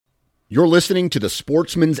You're listening to the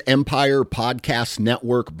Sportsman's Empire Podcast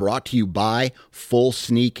Network, brought to you by Full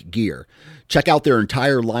Sneak Gear. Check out their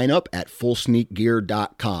entire lineup at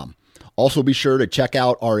fullsneakgear.com. Also be sure to check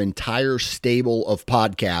out our entire stable of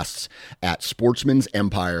podcasts at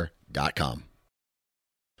sportsmansempire.com.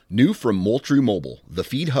 New from Moultrie Mobile, the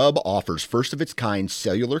Feed Hub offers first-of-its-kind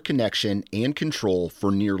cellular connection and control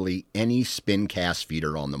for nearly any spin cast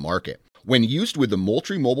feeder on the market. When used with the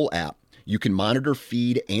Moultrie Mobile app, you can monitor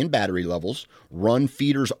feed and battery levels, run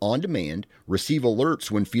feeders on demand, receive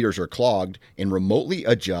alerts when feeders are clogged, and remotely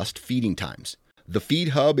adjust feeding times. The Feed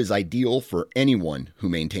Hub is ideal for anyone who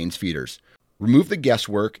maintains feeders. Remove the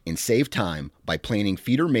guesswork and save time by planning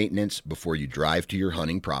feeder maintenance before you drive to your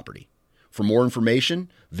hunting property. For more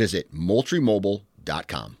information, visit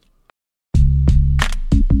moultriemobile.com.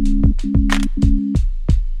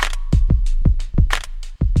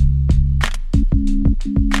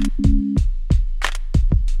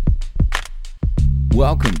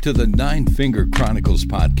 Welcome to the Nine Finger Chronicles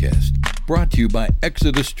podcast, brought to you by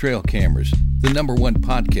Exodus Trail Cameras, the #1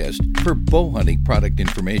 podcast for bow hunting product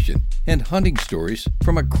information and hunting stories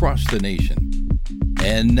from across the nation.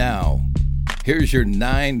 And now, here's your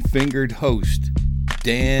nine-fingered host,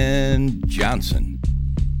 Dan Johnson.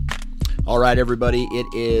 All right, everybody, it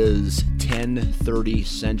is 10:30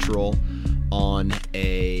 Central on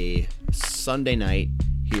a Sunday night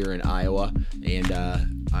here in Iowa, and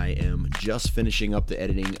I am just finishing up the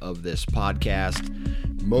editing of this podcast.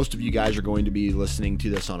 Most of you guys are going to be listening to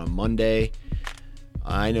this on a Monday.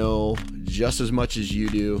 I know just as much as you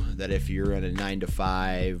do that if you're at a 9 to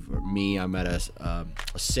 5, or me, I'm at a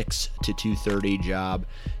 6 to 2:30 job,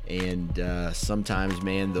 and sometimes,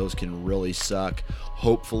 man, those can really suck.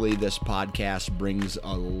 Hopefully this podcast brings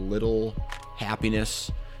a little happiness,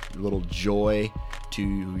 a little joy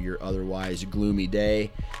to your otherwise gloomy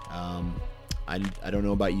day. I don't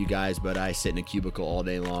know about you guys, but I sit in a cubicle all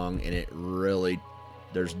day long, and it really,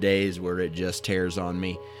 there's days where it just tears on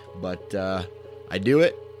me, but I do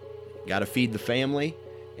it. Got to feed the family,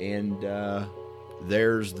 and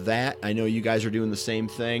there's that. I know you guys are doing the same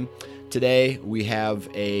thing. Today we have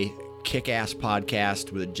a kick-ass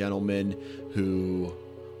podcast with a gentleman who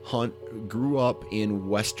grew up in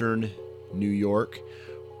Western New York,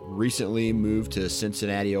 recently moved to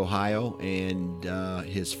Cincinnati, Ohio, and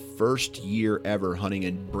his first year ever hunting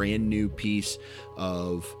a brand new piece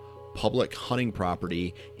of public hunting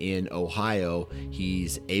property in Ohio,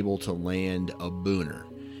 he's able to land a booner.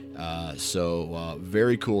 So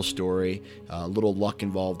very cool story. A little luck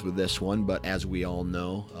involved with this one, but as we all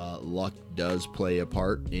know, luck does play a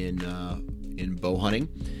part in bow hunting.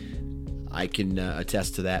 I can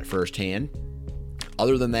attest to that firsthand.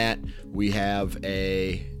 Other than that, we have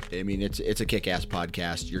it's a kick-ass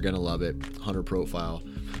podcast. You're going to love it. Hunter profile.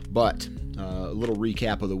 But a little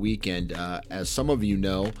recap of the weekend. As some of you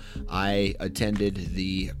know, I attended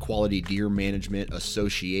the Quality Deer Management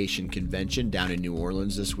Association convention down in New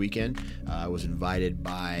Orleans this weekend. I was invited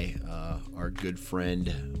by our good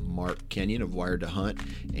friend Mark Kenyon of Wired to Hunt,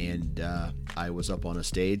 and I was up on a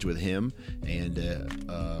stage with him and a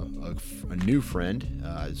new friend.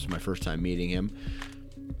 This is my first time meeting him,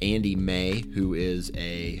 Andy May, who is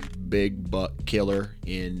a big buck killer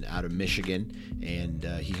out of Michigan, and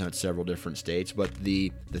he hunts several different states. But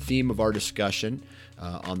the theme of our discussion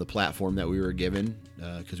on the platform that we were given,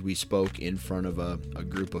 because we spoke in front of a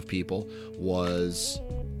group of people, was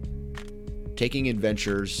taking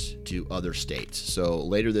adventures to other states. So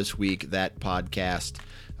later this week, that podcast,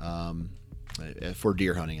 for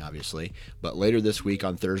deer hunting, obviously, but later this week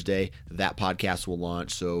on Thursday, that podcast will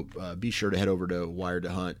launch. So be sure to head over to Wired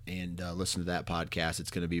to Hunt and listen to that podcast.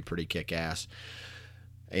 It's going to be pretty kick-ass.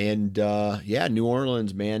 And New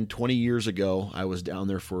Orleans, man, 20 years ago, I was down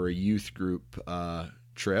there for a youth group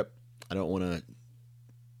trip. I don't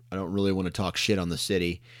really want to talk shit on the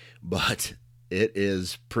city, but it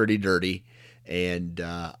is pretty dirty. And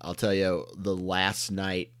I'll tell you, the last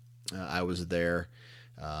night I was there,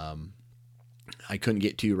 I couldn't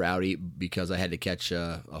get too rowdy because I had to catch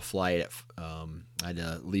a flight. I had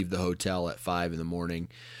to leave the hotel at 5 in the morning,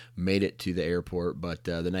 made it to the airport, but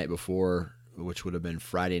the night before, which would have been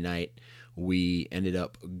Friday night, we ended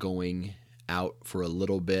up going out for a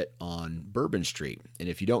little bit on Bourbon Street. And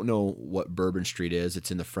if you don't know what Bourbon Street is,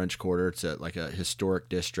 it's in the French Quarter. It's like a historic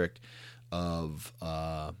district of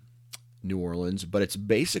New Orleans, but it's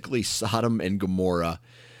basically Sodom and Gomorrah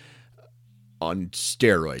on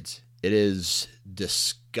steroids. It is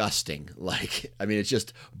disgusting. It's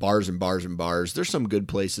just bars and bars and bars. There's some good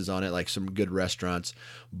places on it, like some good restaurants,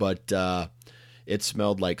 but it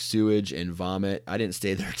smelled like sewage and vomit. I didn't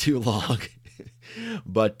stay there too long.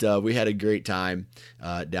 But we had a great time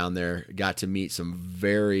down there. Got to meet some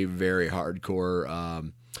very, very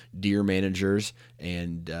hardcore deer managers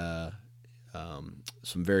and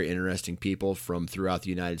some very interesting people from throughout the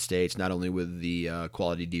United States, not only with the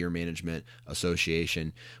Quality Deer Management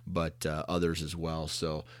Association, but others as well.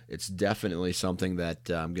 So it's definitely something that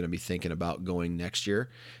I'm going to be thinking about going next year.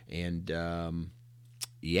 And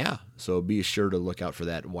yeah, so be sure to look out for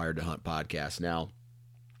that Wired to Hunt podcast. Now,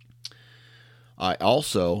 I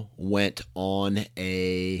also went on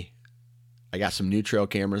I got some new trail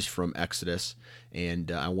cameras from Exodus,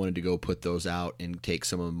 and I wanted to go put those out and take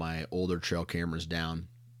some of my older trail cameras down.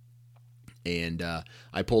 And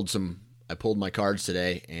I pulled my cards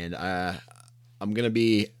today, and I'm going to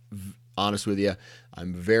be honest with you.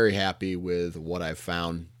 I'm very happy with what I've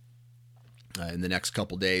found. In the next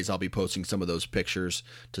couple days, I'll be posting some of those pictures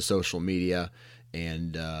to social media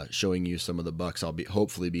and showing you some of the bucks I'll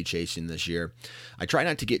hopefully be chasing this year. I try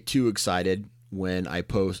not to get too excited when I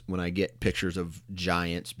get pictures of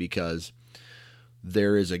giants, because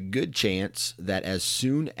there is a good chance that as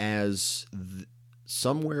soon as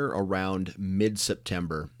somewhere around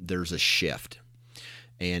mid-September, there's a shift.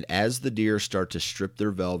 And as the deer start to strip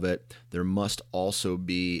their velvet, there must also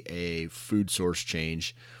be a food source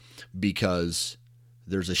change, because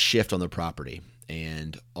there's a shift on the property.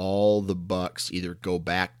 And all the bucks either go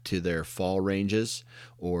back to their fall ranges,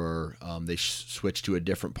 or they switch to a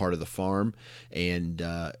different part of the farm, and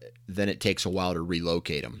then it takes a while to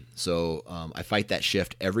relocate them. So I fight that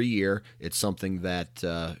shift every year. It's something that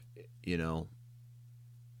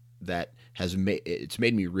that has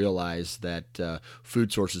made me realize that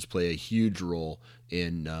food sources play a huge role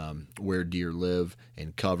in where deer live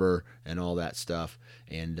and cover and all that stuff.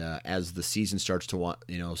 And as the season starts to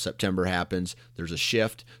September happens, there's a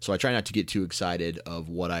shift. So I try not to get too excited of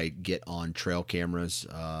what I get on trail cameras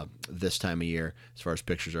this time of year as far as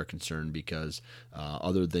pictures are concerned, because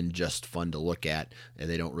other than just fun to look at,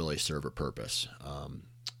 they don't really serve a purpose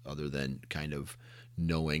other than kind of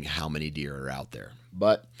knowing how many deer are out there.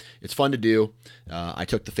 But it's fun to do. I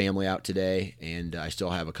took the family out today, and I still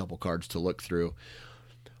have a couple cards to look through.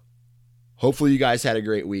 Hopefully you guys had a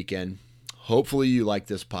great weekend. Hopefully you like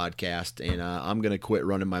this podcast, and I'm going to quit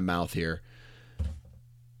running my mouth here.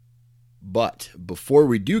 But before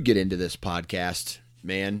we do get into this podcast,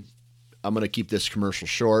 man, I'm going to keep this commercial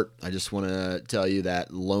short. I just want to tell you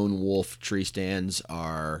that Lone Wolf tree stands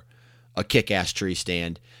are a kick-ass tree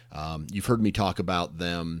stand. You've heard me talk about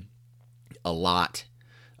them a lot.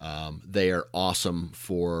 They are awesome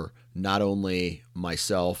for not only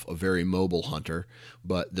myself, a very mobile hunter,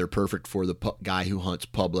 but they're perfect for the guy who hunts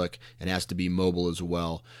public and has to be mobile as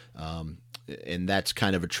well. And that's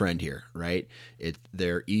kind of a trend here, right?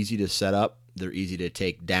 They're easy to set up. They're easy to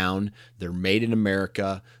take down. They're made in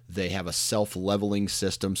America. They have a self-leveling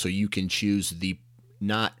system, so you can choose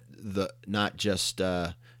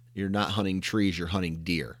you're not hunting trees, you're hunting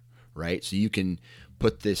deer, right? So you can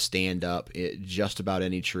put this stand up at just about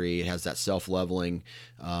any tree. It has that self-leveling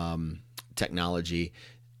technology.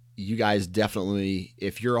 You guys definitely,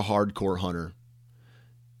 if you're a hardcore hunter,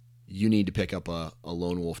 you need to pick up a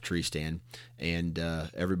Lone Wolf tree stand. And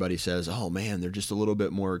everybody says, oh man, they're just a little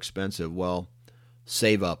bit more expensive. Well,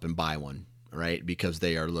 save up and buy one, right? Because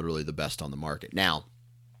they are literally the best on the market now.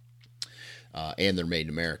 And they're made in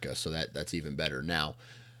America, so that's even better. Now,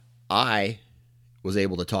 I was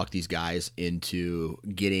able to talk these guys into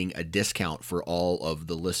getting a discount for all of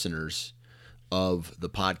the listeners of the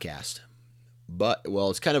podcast. But, well,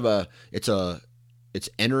 it's kind of it's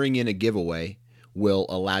entering in a giveaway will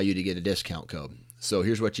allow you to get a discount code. So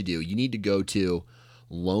here's what you do. You need to go to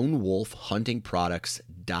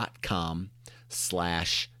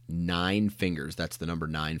lonewolfhuntingproducts.com/9fingers. That's the number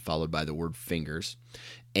 9 followed by the word fingers.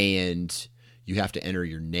 And you have to enter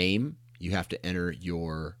your name. You have to enter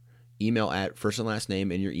your first and last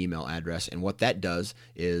name and your email address. And what that does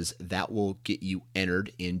is that will get you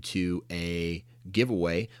entered into a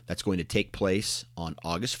giveaway that's going to take place on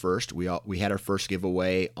August 1st. We had our first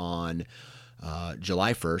giveaway on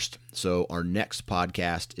July 1st. So our next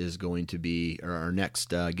podcast is going to be, or our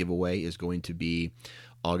next giveaway is going to be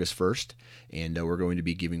August 1st. And we're going to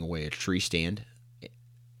be giving away a tree stand.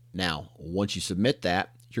 Now, once you submit that,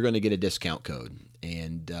 you're going to get a discount code.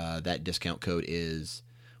 And that discount code is,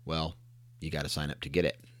 well, you got to sign up to get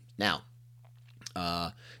it. Now,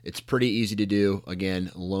 it's pretty easy to do. Again,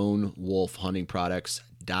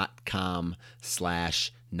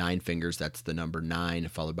 lonewolfhuntingproducts.com/9fingers. That's the number 9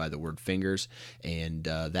 followed by the word fingers. And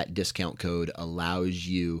that discount code allows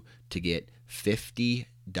you to get $50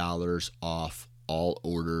 off all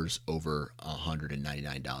orders over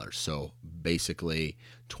 $199. So basically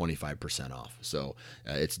 25% off. So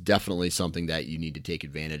it's definitely something that you need to take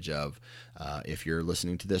advantage of if you're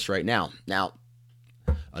listening to this right now. Now,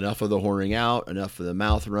 enough of the horning out, enough of the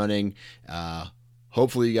mouth running.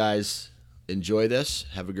 Hopefully you guys enjoy this.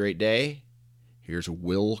 Have a great day. Here's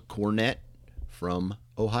Will Cornett from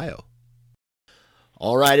Ohio.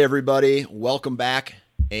 All right, everybody, welcome back,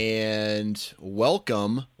 and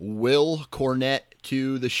welcome Will Cornett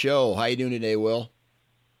to the show. How you doing today, Will?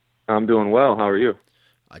 I'm doing well. How are you?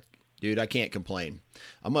 Dude, I can't complain.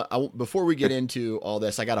 Before we get into all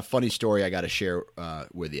this, I got a funny story I got to share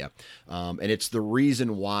with you, and it's the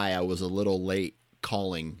reason why I was a little late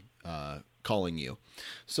calling you.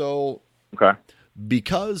 So, okay,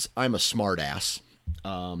 because I'm a smartass,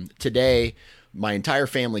 today my entire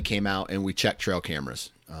family came out and we checked trail cameras.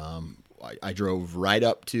 I drove right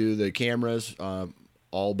up to the cameras,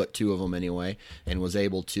 all but two of them anyway, and was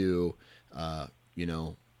able to,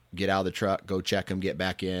 get out of the truck, go check them, get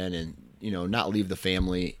back in, and, not leave the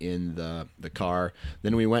family in the car.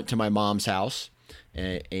 Then we went to my mom's house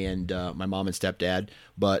and my mom and stepdad,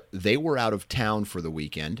 but they were out of town for the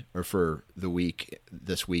weekend, or for the week,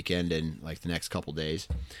 this weekend and like the next couple days.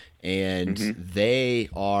 And they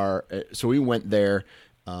are, so we went there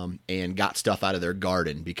and got stuff out of their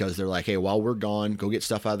garden because they're like, hey, while we're gone, go get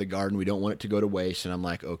stuff out of the garden. We don't want it to go to waste. And I'm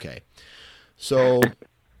like, okay. So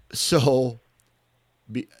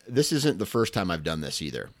this isn't the first time I've done this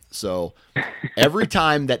either. So every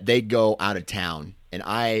time that they go out of town and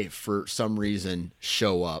I, for some reason,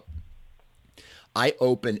 show up, I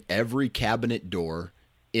open every cabinet door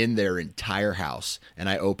in their entire house, and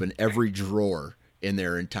I open every drawer in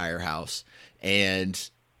their entire house. And,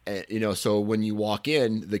 so when you walk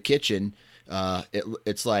in the kitchen,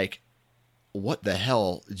 it's like, what the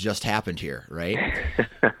hell just happened here? Right.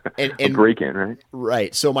 And break in, right?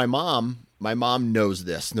 Right. So my mom knows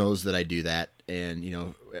that I do that.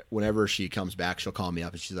 And, whenever she comes back, she'll call me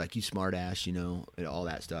up and she's like, you smart ass, and all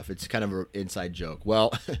that stuff. It's kind of an inside joke.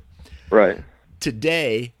 Well, right.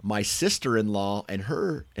 Today, my sister-in-law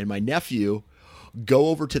and my nephew go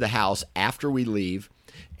over to the house after we leave,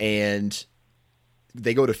 and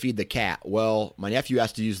they go to feed the cat. Well, my nephew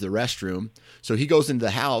has to use the restroom, so he goes into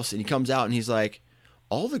the house, and he comes out, and he's like,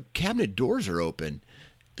 all the cabinet doors are open.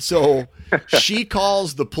 So she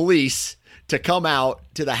calls the police to come out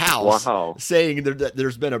to the house, saying that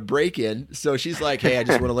there's been a break-in. So she's like, hey, I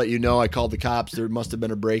just want to let you know I called the cops. There must have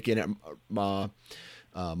been a break-in at Mom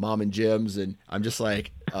and Jim's. And I'm just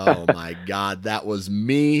like, oh, my God, that was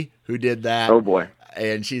me who did that. Oh, boy.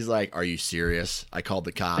 And she's like, are you serious? I called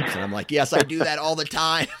the cops. And I'm like, yes, I do that all the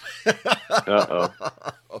time. Uh-oh.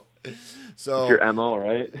 So it's your MO,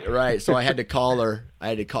 right? Right. So I had to call her.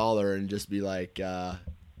 And just be like,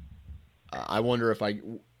 I wonder if I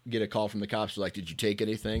get a call from the cops. Like, did you take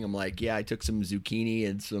anything? I'm like, yeah, I took some zucchini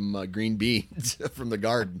and some green beans from the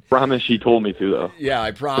garden. Promise she told me to, though. Yeah, I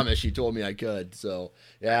promise she told me I could. So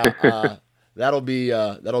yeah, that'll be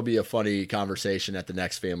a funny conversation at the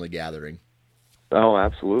next family gathering. Oh,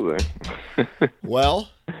 absolutely. Well,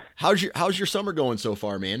 how's your summer going so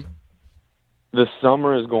far, man? The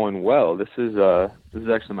summer is going well. This is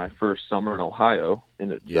actually my first summer in Ohio,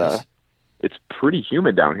 and it's pretty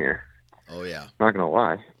humid down here. Oh yeah, not gonna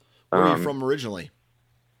lie. Where are you from originally?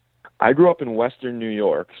 I grew up in Western New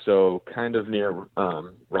York, so kind of near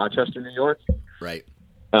Rochester, New York. Right.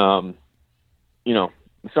 The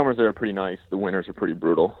summers there are pretty nice. The winters are pretty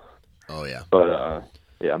brutal. Oh yeah. But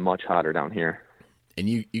much hotter down here. And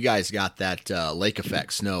you guys got that lake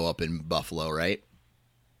effect snow up in Buffalo, right?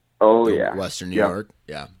 Oh yeah. Western New York.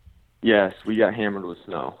 Yeah. Yes, we got hammered with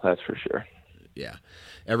snow. That's for sure. Yeah.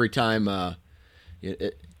 Every time,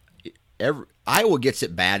 Iowa gets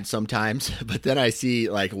it bad sometimes, but then I see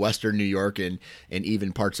like Western New York and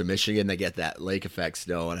even parts of Michigan, they get that lake effect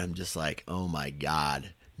snow, and I'm just like, oh my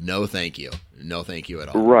God, no thank you. No thank you at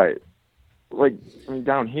all. Right. Like,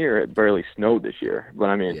 down here, it barely snowed this year, but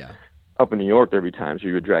up in New York, there'd be times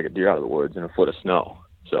you would drag a deer out of the woods in a foot of snow.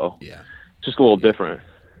 So yeah, it's just a little different.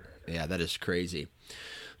 Yeah, that is crazy.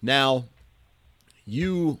 Now,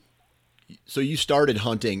 you started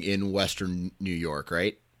hunting in Western New York,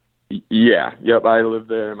 right? Yeah. Yep. I lived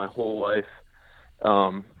there my whole life.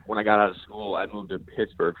 When I got out of school, I moved to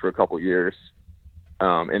Pittsburgh for a couple years.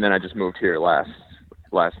 And then I just moved here last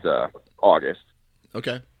August.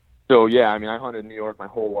 Okay. So yeah, I hunted in New York my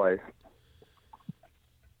whole life.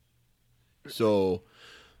 So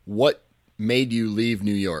what made you leave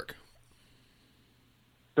New York?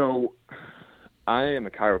 So I am a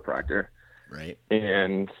chiropractor. Right.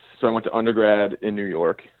 And so I went to undergrad in New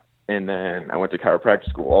York, and then I went to chiropractic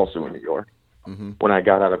school also in New York. Mm-hmm. When I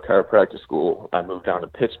got out of chiropractic school, I moved down to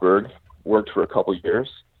Pittsburgh, worked for a couple years.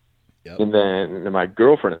 Yep. And then my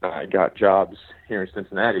girlfriend and I got jobs here in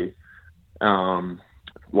Cincinnati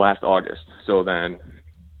last August. So then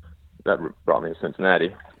that brought me to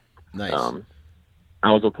Cincinnati. Nice.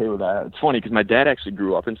 I was okay with that. It's funny because my dad actually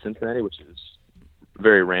grew up in Cincinnati, which is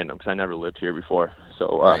very random because I never lived here before.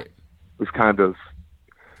 So Right. we've kind of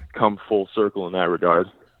come full circle in that regard.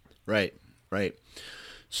 Right.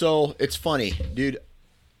 So it's funny, dude.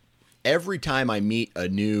 Every time I meet a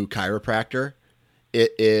new chiropractor,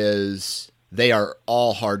 they are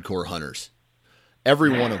all hardcore hunters. Every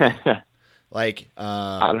one of them. Like,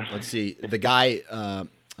 let's see, the guy,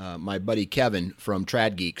 my buddy Kevin from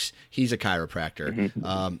Trad Geeks, he's a chiropractor.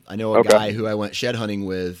 Mm-hmm. I know a guy who I went shed hunting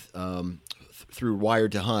with through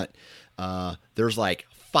Wired to Hunt. There's like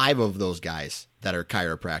 5 of those guys that are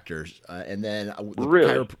chiropractors. And then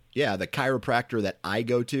Really? The chiropractor that I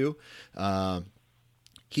go to,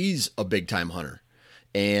 he's a big time hunter.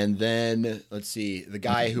 And then let's see, the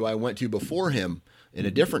guy who I went to before him in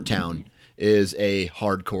a different town is a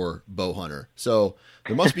hardcore bow hunter. So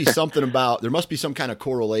there must be some kind of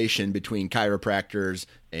correlation between chiropractors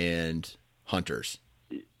and hunters.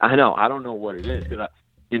 I know. I don't know what it is because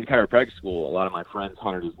in chiropractic school, a lot of my friends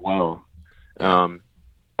hunted as well.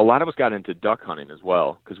 A lot of us got into duck hunting as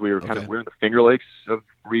well because we were we're in the Finger Lakes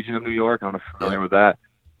region of New York. I don't know if you're familiar with that.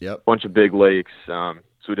 Yep. Bunch of big lakes. So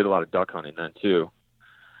we did a lot of duck hunting then too.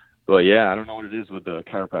 But yeah, I don't know what it is with the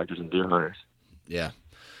chiropractors and deer hunters. Yeah.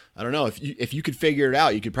 I don't know. If you could figure it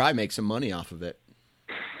out, you could probably make some money off of it.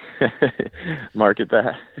 Market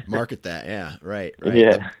that. Yeah. Right.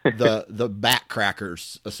 Yeah. The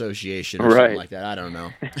Backcrackers Association or something like that. I don't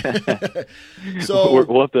know. So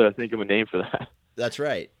we'll have to think of a name for that. That's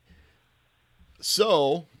right.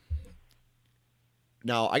 So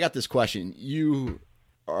now I got this question.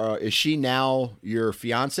 Is she now your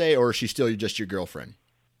fiance or is she still just your girlfriend?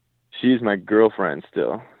 She's my girlfriend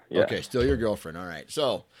still. Yeah. Okay, still your girlfriend. All right.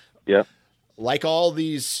 So, yep. Like all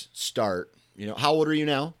these start, how old are you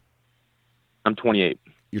now? I'm 28.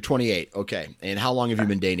 You're 28. Okay. And how long have you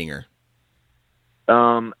been dating her?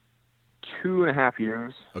 2.5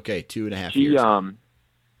 years. Okay, 2.5 years.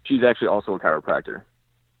 She's actually also a chiropractor.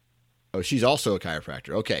 Oh, she's also a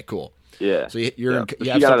chiropractor. Okay, cool. Yeah. So she you have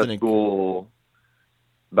got out of something school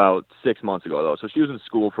about 6 months ago, though. So she was in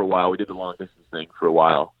school for a while. We did the long distance thing for a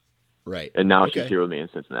while. Right. And now she's here with me in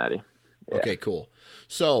Cincinnati. Yeah. Okay, cool.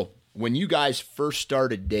 So when you guys first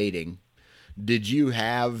started dating, did you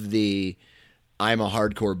have the I'm a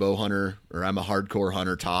hardcore bow hunter or I'm a hardcore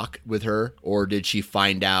hunter talk with her? Or did she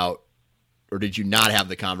find out, or did you not have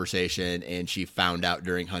the conversation and she found out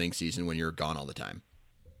during hunting season when you were gone all the time?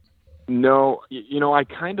 No, I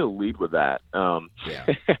kind of lead with that. Yeah.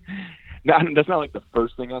 That's not like the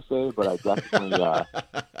first thing I say, but I definitely,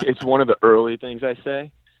 it's one of the early things I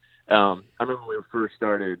say. I remember when we first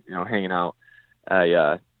started, hanging out,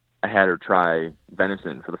 I had her try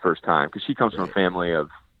venison for the first time because she comes from a family of,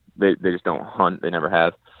 they just don't hunt. They never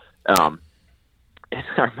have. And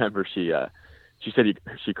I remember she said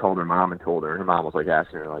she called her mom and told her mom was like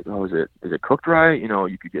asking her like, oh, is it cooked right?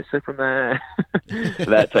 You could get sick from that,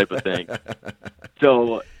 that type of thing.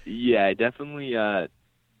 So yeah, I definitely,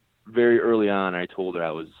 very early on, I told her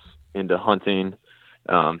I was into hunting.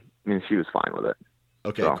 And she was fine with it.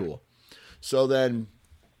 Okay, cool. So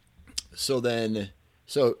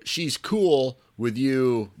she's cool with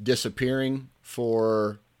you disappearing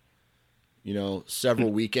for,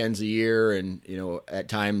 several weekends a year and, at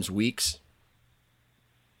times weeks.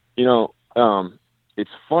 It's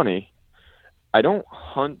funny. I don't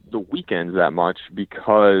hunt the weekends that much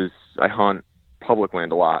because I hunt public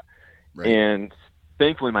land a lot. Right. And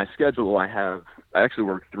thankfully my schedule, I actually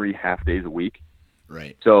work 3 half days a week.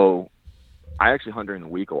 Right. So I actually hunt during the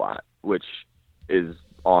week a lot, which is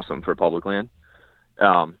awesome for public land.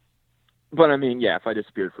 But I mean, yeah, if I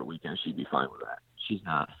disappeared for a weekend, she'd be fine with that. She's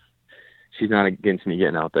not against me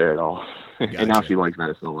getting out there at all. Gotcha. And now she likes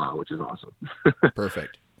medicine a lot, which is awesome.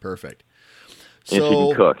 Perfect. And she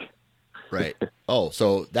can cook. Right. Oh,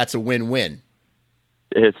 so that's a win-win.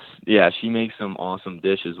 She makes some awesome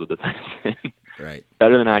dishes with the venison. Right.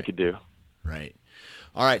 Better than I could do. Right.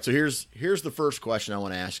 All right. So here's the first question I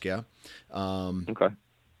want to ask you. Okay.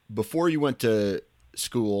 Before you went to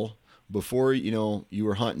school, before you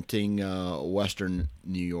were hunting Western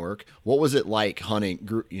New York, what was it like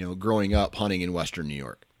hunting? Growing up hunting in Western New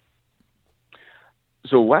York.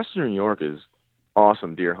 So Western New York is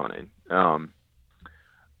awesome deer hunting.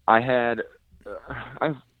 I have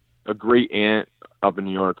a great aunt up in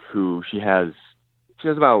New York who she has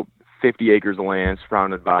about 50 acres of land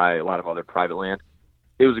surrounded by a lot of other private land.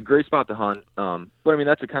 it was a great spot to hunt. But I mean,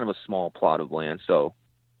 that's a kind of a small plot of land, so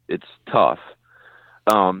it's tough.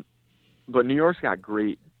 But New York's got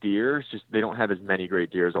great deer. It's just they don't have as many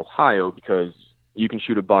great deer as Ohio, because you can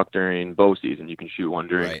shoot a buck during bow season. You can shoot one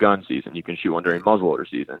during gun season. You can shoot one during muzzleloader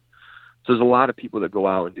season. So there's a lot of people that go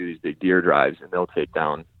out and do these big deer drives, and they'll take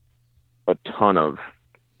down a ton of,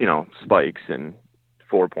 spikes and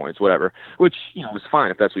 4 points, whatever, which, is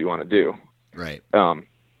fine if that's what you want to do. Right. But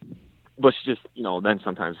it's just, then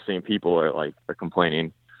sometimes the same people are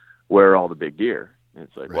complaining, where are all the big deer? And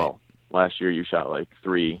it's like, well, last year you shot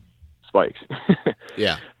 3 spikes.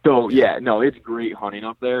 Yeah. So no, it's great hunting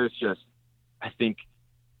up there. It's just, I think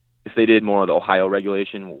if they did more of the Ohio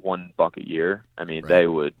regulation, 1 buck a year, I mean,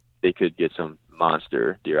 they could get some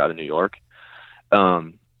monster deer out of New York.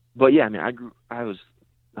 But yeah, I mean, I was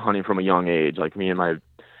hunting from a young age. Like me and one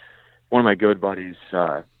of my good buddies,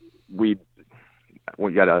 we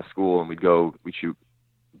got out of school and we'd shoot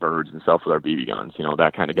birds and stuff with our BB guns.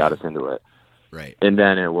 That kind of got us into it. Right. And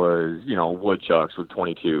then it was, woodchucks with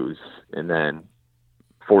 22s. And then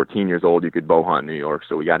 14 years old, you could bow hunt in New York.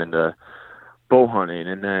 So we got into bow hunting,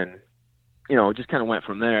 and then, it just kind of went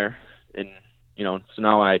from there. And, so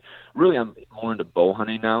now I'm more into bow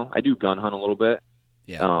hunting now. I do gun hunt a little bit.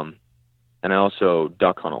 Yeah. And I also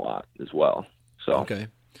duck hunt a lot as well. So, okay.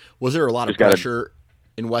 Was there a lot of pressure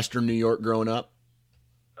in Western New York growing up?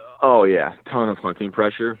 Oh yeah. Ton of hunting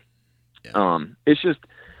pressure. Yeah. It's just,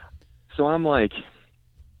 so I'm like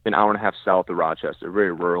an hour and a half south of Rochester,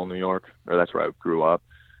 very rural New York, or that's where I grew up.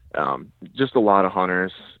 Just a lot of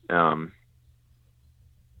hunters.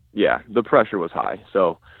 Yeah, the pressure was high.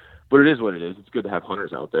 So, but it is what it is. It's good to have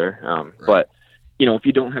hunters out there. Right. But, if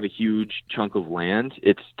you don't have a huge chunk of land,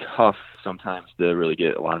 it's tough sometimes to really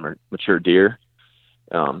get a lot of mature deer.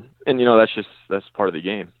 And, that's part of the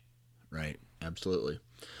game. Right. Absolutely.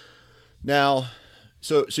 Now,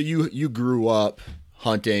 so you grew up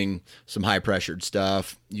hunting some high pressured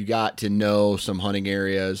stuff. You got to know some hunting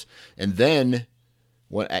areas, and then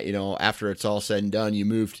after it's all said and done, you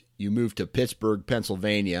moved to Pittsburgh,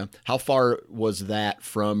 Pennsylvania. How far was that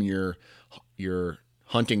from your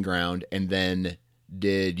hunting ground? And then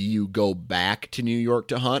did you go back to New York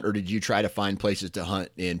to hunt, or did you try to find places to hunt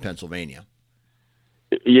in Pennsylvania?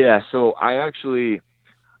 Yeah. So it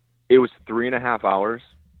was 3.5 hours,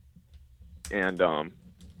 and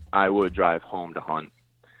I would drive home to hunt.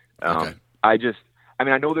 Okay. I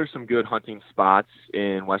know there's some good hunting spots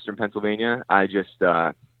in Western Pennsylvania. I just,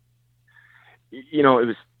 it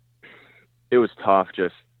was tough.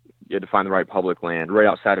 Just, you had to find the right public land. Right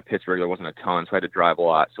outside of Pittsburgh, there wasn't a ton, so I had to drive a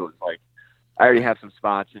lot. So it was like, I already have some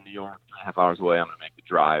spots in New York, 3.5 hours away. I'm going to make the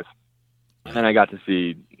drive. And then I got to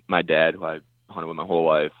see my dad, who I hunted with my whole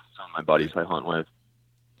life, some of my buddies I hunt with.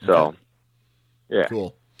 So, yeah.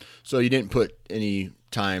 Cool. So you didn't put any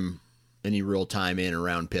real time in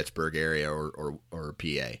around Pittsburgh area or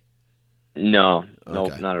PA? No,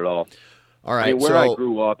 not at all. All right. Where I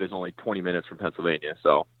grew up is only 20 minutes from Pennsylvania,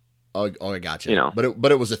 so. Oh, I got you.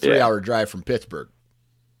 But it was a 3-hour drive from Pittsburgh.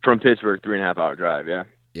 From Pittsburgh, 3.5 hour drive. Yeah.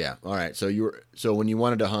 Yeah. All right. So when you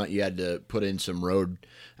wanted to hunt, you had to put in some road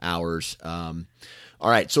hours. All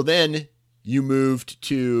right. So then you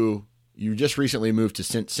just recently moved to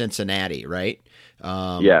Cincinnati, right?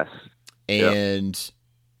 Yes. And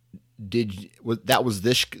that was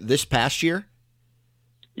this past year?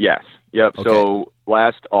 Yes. Yep. Okay. So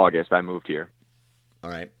last August I moved here. All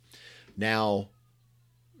right. Now,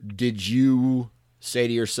 did you say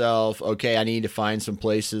to yourself, okay, I need to find some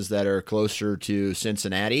places that are closer to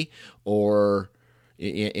Cincinnati or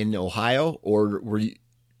in Ohio, or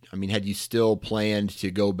had you still planned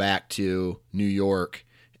to go back to New York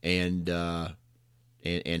and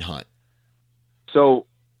hunt? So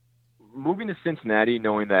moving to Cincinnati,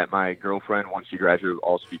 knowing that my girlfriend, once she graduated, would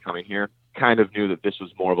also be coming here, kind of knew that this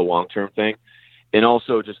was more of a long-term thing. And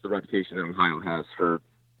also just the reputation that Ohio has for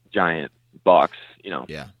giant bucks,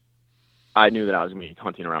 Yeah. I knew that I was going to be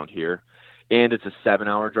hunting around here. And it's a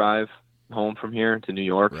 7-hour drive home from here to New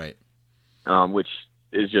York. Right. Which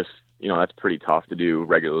is just, that's pretty tough to do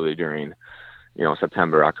regularly during,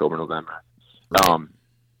 September, October, November. Right.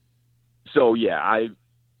 So yeah,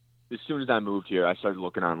 as soon as I moved here, I started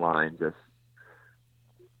looking online, just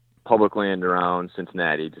public land around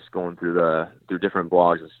Cincinnati, just going through different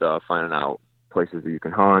blogs and stuff, finding out places that you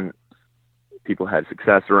can hunt. People had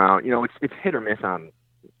success around, it's hit or miss on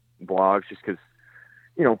blogs just because,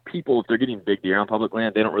 people, if they're getting big deer on public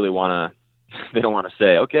land, they don't want to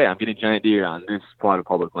say, okay, I'm getting giant deer on this plot of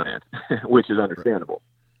public land, which is understandable.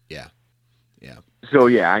 Yeah. Yeah. So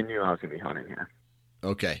yeah, I knew I was going to be hunting here.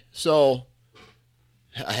 Okay. So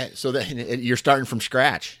then you're starting from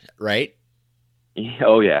scratch, right?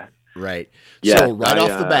 Oh yeah. Right. Yeah, So right I,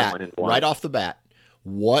 off the bat, went in blind.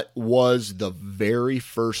 what was the very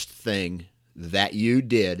first thing that you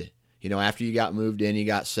did, after you got moved in, you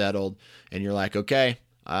got settled, and you're like, okay,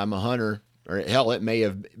 I'm a hunter, or hell, it may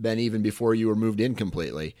have been even before you were moved in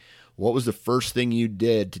completely. What was the first thing you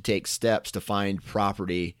did to take steps to find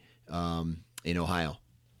property in Ohio?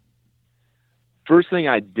 First thing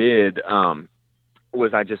I did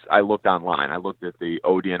was I looked online. I looked at the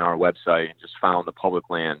ODNR website and just found the public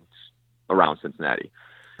lands around Cincinnati.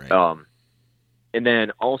 Right. And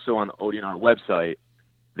then also on the ODNR website,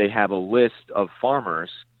 they have a list of farmers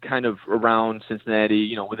kind of around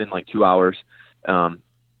Cincinnati, within like 2 hours,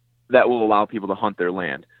 that will allow people to hunt their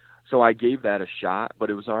land. So I gave that a shot, but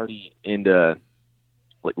it was already into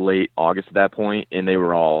like late August at that point, and they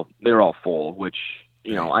were all full, which,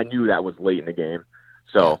 I knew that was late in the game.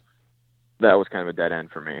 So that was kind of a dead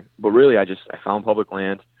end for me. But really, I found public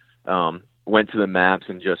land, went to the maps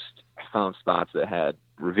and just found spots that had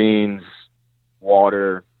ravines,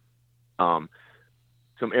 water, some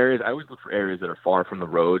areas. I always look for areas that are far from the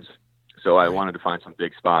roads. So I wanted to find some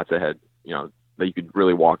big spots that had, that you could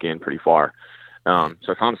really walk in pretty far. So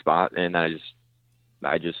I found a spot, and I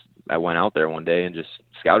went out there one day and just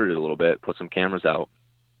scouted it a little bit, put some cameras out.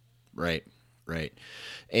 Right.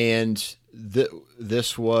 And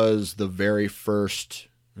this was the very first,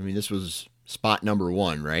 this was spot number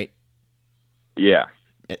 1, right? Yeah.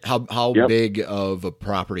 How big of a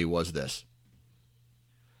property was this?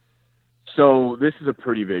 So this is a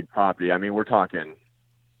pretty big property. We're talking,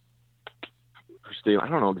 I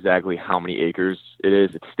don't know exactly how many acres it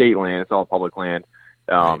is. It's state land. It's all public land.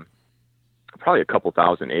 Probably a couple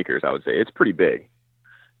thousand acres, I would say. It's pretty big.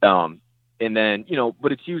 And then,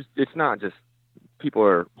 but it's not just people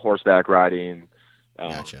are horseback riding,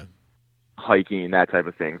 Gotcha. hiking, that type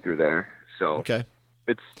of thing through there. So okay.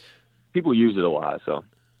 People use it a lot. So,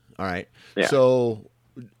 all right. Yeah. So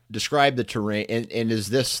describe the terrain. And is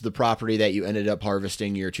this the property that you ended up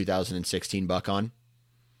harvesting your 2016 buck on?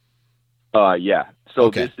 Yeah. So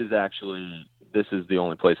Okay. this is the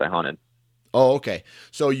only place I hunted. Oh, okay.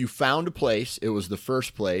 So you found a place. It was the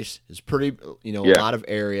first place. It's pretty, a lot of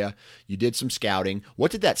area. You did some scouting.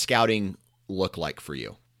 What did that scouting look like for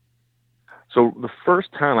you? So the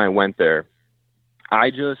first time I went there, I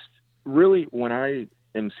just really, when I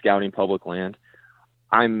am scouting public land,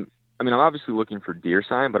 I'm obviously looking for deer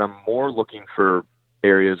sign, but I'm more looking for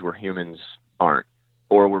areas where humans aren't,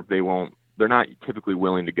 or where they're not typically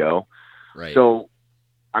willing to go. Right. So,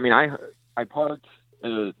 I parked, just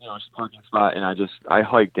a parking spot, and I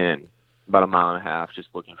hiked in about a mile and a half, just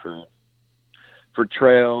looking for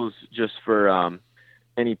trails, just for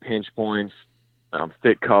any pinch points,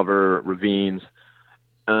 thick cover, ravines,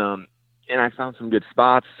 and I found some good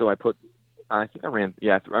spots. So I ran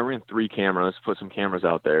 3 cameras, put some cameras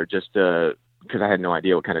out there just because I had no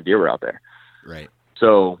idea what kind of deer were out there. Right.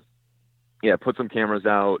 So, yeah, put some cameras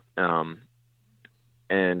out,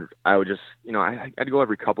 and I would just, I had to go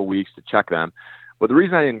every couple weeks to check them. But the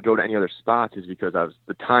reason I didn't go to any other spots is because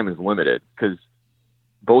the time is limited, because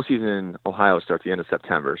bow season in Ohio starts the end of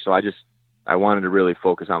September. So I wanted to really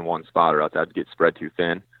focus on one spot, or else I'd get spread too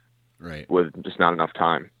thin, Right. with just not enough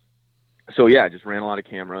time. So yeah, I just ran a lot of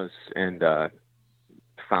cameras and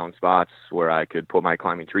found spots where I could put my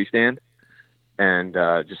climbing tree stand, and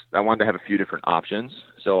I wanted to have a few different options.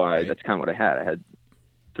 So that's kind of what I had. I had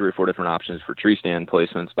 3 or 4 different options for tree stand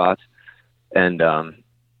placement spots, and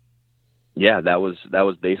that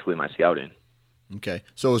was basically my scouting. Okay.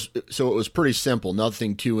 So it was pretty simple,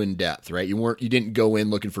 nothing too in depth, right? You didn't go in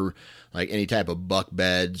looking for like any type of buck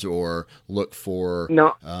beds or look for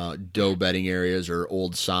doe bedding areas or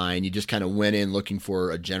old sign. You just kind of went in looking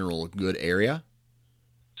for a general good area.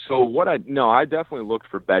 So I definitely looked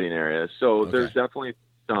for bedding areas. So Okay. There's definitely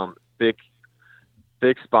some thick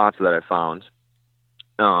spots that I found.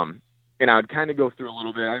 And I would kind of go through a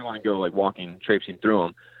little bit. I didn't want to go like walking, traipsing through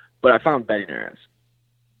them, but I found bedding areas.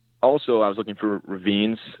 Also, I was looking for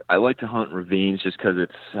ravines. I like to hunt ravines just because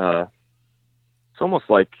it's almost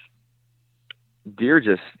like deer.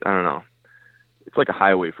 I don't know. It's like a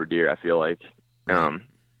highway for deer, I feel like.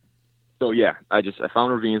 So yeah, I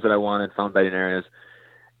found ravines that I wanted, found bedding areas,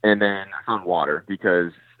 and then I found water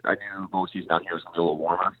because I knew bow season down here was going to be a little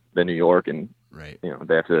warmer than New York, and Right.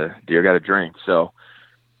 deer got to drink. So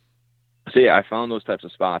yeah, I found those types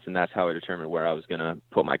of spots, and that's how I determined where I was going to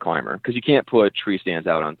put my climber, because you can't put tree stands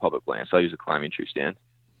out on public land. So I use a climbing tree stand.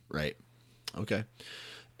 Right. Okay.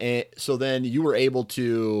 And so then you were able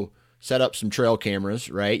to set up some trail cameras,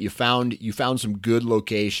 right? You found some good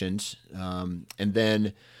locations. And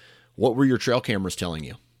then what were your trail cameras telling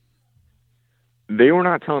you? They were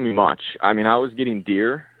not telling me much. I mean, I was getting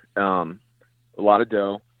deer, a lot of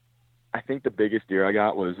doe. I think the biggest deer I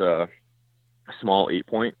got was a small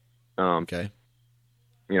 8-point. Okay.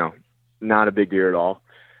 You know, not a big deer at all.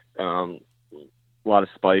 A lot of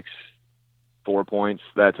spikes, 4 points,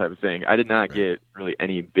 that type of thing. I did not get really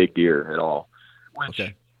any big deer at all. Which,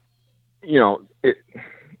 Okay. you know,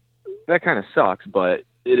 that kind of sucks, but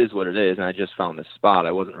it is what it is. And I just found this spot.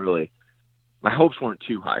 My hopes weren't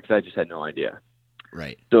too high because I just had no idea.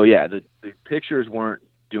 Right. So yeah, the pictures weren't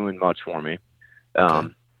doing much for me. Okay.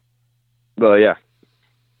 But yeah.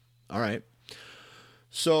 All right.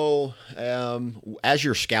 So, as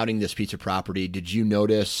you're scouting this piece of property, did you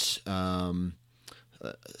notice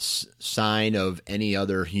sign of any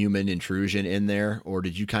other human intrusion in there, or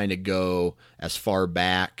did you kind of go as far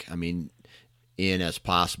back, in as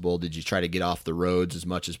possible? Did you try to get off the roads as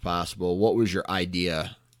much as possible? What was your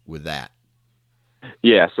idea with that?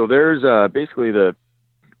 Yeah, so there's basically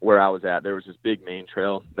where I was at, there was this big main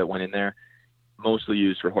trail that went in there, mostly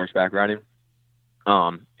used for horseback riding.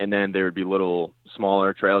 And then there would be little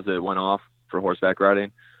smaller trails that went off for horseback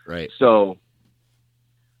riding. Right. So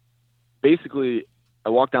basically I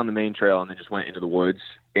walked down the main trail and then just went into the woods,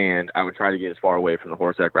 and I would try to get as far away from the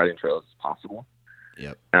horseback riding trails as possible.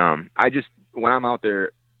 Yep. When I'm out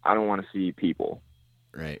there, I don't want to see people.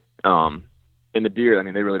 Right. And the deer,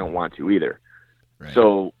 they really don't want to either. Right.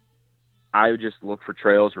 So I would just look for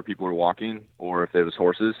trails where people were walking, or if there was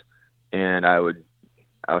horses, and I would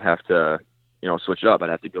have to, switch it up. I'd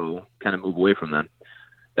have to go kind of move away from them,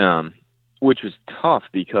 which was tough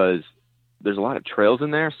because there's a lot of trails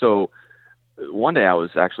in there. So one day I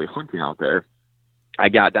was actually hunting out there. I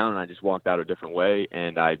got down and I just walked out a different way,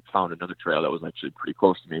 and I found another trail that was actually pretty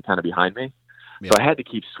close to me, kind of behind me. Yeah. So I had to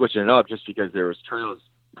keep switching it up just because there was trails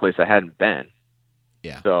place I hadn't been.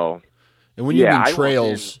 Yeah. So, and when you mean I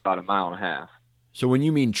trails, about a mile and a half. So when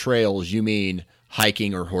you mean trails, you mean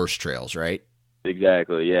hiking or horse trails, right?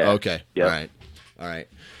 Exactly. Yeah. Okay. Yep. All right.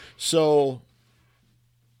 So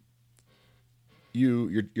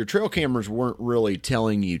your trail cameras weren't really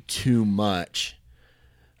telling you too much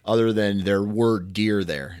other than there were deer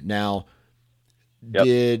there. Now,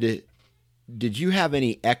 Yep. did you have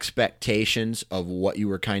any expectations of what you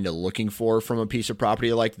were kind of looking for from a piece of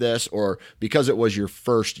property like this? Or because it was your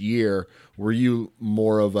first year, were you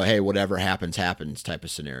more of a, hey, whatever happens, happens type of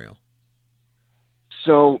scenario?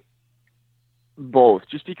 So both,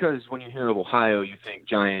 just because when you hear of Ohio, you think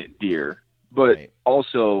giant deer, but Right.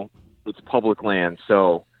 also it's public land.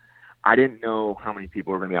 So I didn't know how many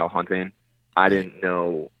people were going to be out hunting. I didn't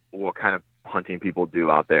know what kind of hunting people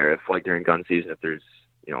do out there. If like during gun season, if there's,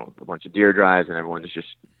 a bunch of deer drives and everyone's just,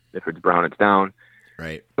 if it's brown, it's down.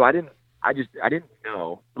 Right. So I didn't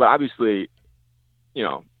know, but obviously,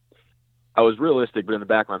 I was realistic, but in the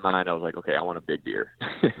back of my mind, I was like, okay, I want a big deer.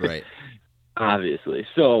 Right. Obviously.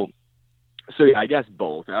 So yeah, I guess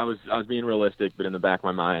both. I was being realistic, but in the back of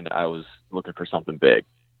my mind, I was looking for something big.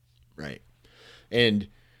 Right. And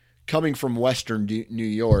coming from Western New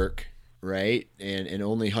York, right, and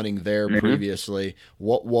only hunting there previously,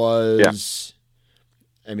 what was,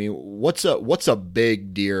 what's a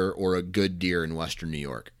big deer or a good deer in Western New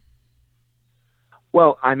York?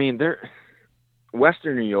 Well,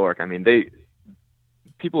 Western New York,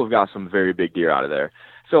 people have got some very big deer out of there.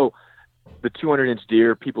 So the 200-inch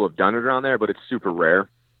deer, people have done it around there, but it's super rare.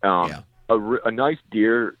 A nice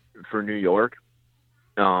deer for New York,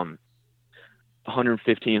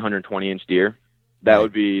 115, 120-inch deer, that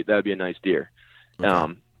would be a nice deer.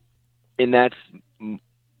 Okay. And that's,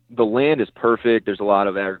 the land is perfect. There's a lot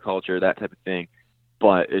of agriculture, that type of thing,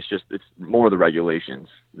 but it's more of the regulations.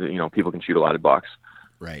 People can shoot a lot of bucks.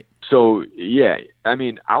 Right. So yeah, I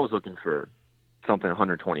was looking for something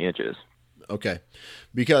 120 inches. Okay.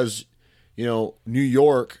 Because, New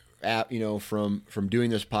York, from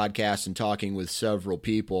doing this podcast and talking with several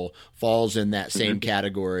people, falls in that same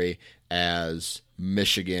category as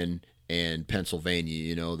Michigan and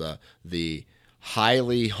Pennsylvania, the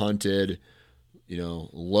highly hunted,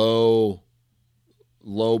 low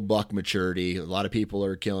buck maturity. A lot of people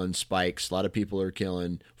are killing spikes. A lot of people are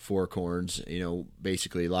killing forkhorns,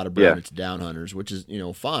 basically a lot of brown and down hunters, which is,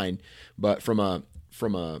 fine. But from a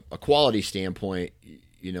quality standpoint,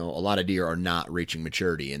 a lot of deer are not reaching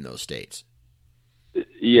maturity in those states.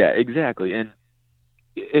 Yeah, exactly. And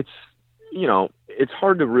it's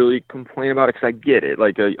hard to really complain about it because I get it.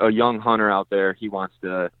 Like a young hunter out there, he wants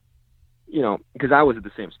to, because I was at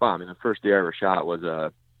the same spot. The first deer I ever shot was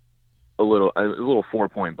a little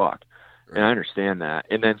 4-point buck. Right. And I understand that.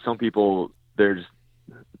 And then some people,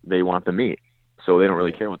 they want the meat, so they don't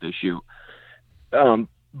really care what they shoot.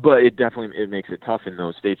 but it definitely makes it tough in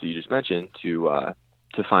those states that you just mentioned to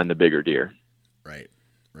find the bigger deer. Right.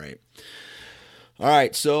 All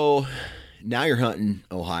right. So now you're hunting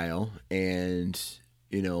Ohio, and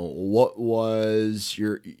what was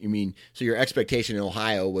your expectation in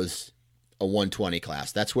Ohio was a 120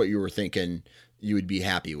 class. That's what you were thinking you would be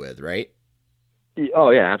happy with, right? Oh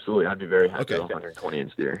yeah, absolutely. I'd be very happy Okay. with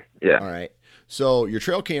 120-inch deer. Yeah. All right. So your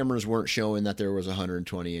trail cameras weren't showing that there was a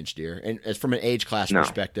 120-inch deer, and as from an age class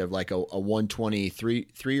perspective, like a 123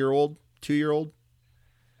 3-year-old, 2-year-old.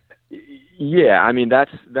 Yeah, I mean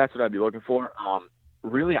that's what I'd be looking for.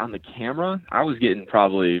 Really on the camera, I was getting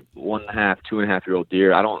probably 1.5, 2.5-year-old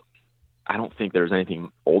deer. I don't think there's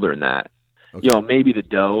anything older than that. Okay. Maybe the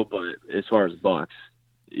doe, but as far as bucks,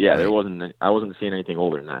 yeah, right. I wasn't seeing anything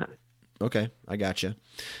older than that. Okay, I gotcha.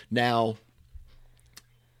 Now,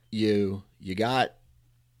 you got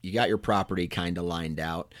your property kind of lined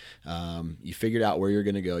out. You figured out where you're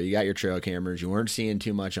going to go. You got your trail cameras. You weren't seeing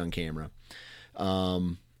too much on camera.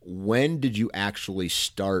 When did you actually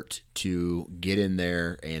start to get in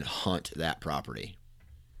there and hunt that property?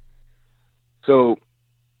 So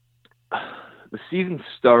the season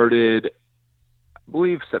started, I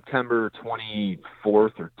believe, September 24th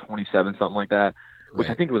or 27th, something like that, which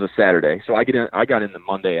right. I think was a Saturday. So I got in the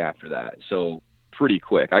Monday after that. So pretty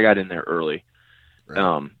quick. I got in there early.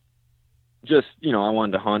 Right. Just, I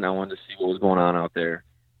wanted to hunt. I wanted to see what was going on out there.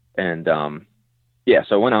 And, yeah,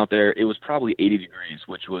 so I went out there. It was probably 80 degrees,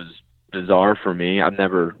 which was bizarre for me. I've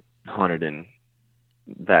never hunted in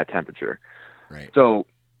that temperature. Right. So,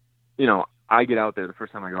 I get out there. The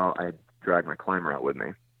first time I go out, I drag my climber out with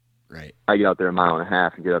me. Right. I get out there 1.5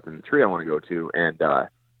 miles and get up in the tree I want to go to, and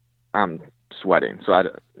I'm sweating. So I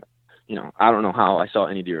don't know how I saw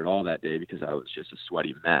any deer at all that day because I was just a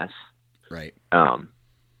sweaty mess. Right.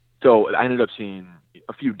 So I ended up seeing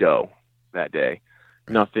a few doe that day.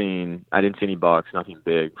 Nothing, I didn't see any bucks, nothing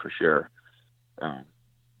big for sure.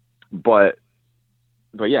 But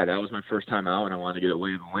yeah, that was my first time out and I wanted to get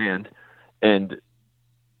away with the land. And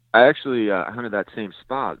I actually hunted that same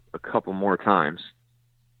spot a couple more times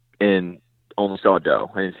and almost saw a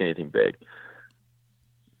doe. I didn't see anything big.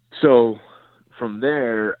 So from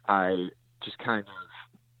there, I just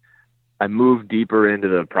I moved deeper into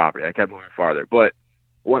the property. I kept moving farther. But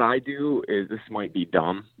what I do is, this might be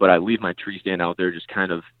dumb, but I leave my tree stand out there just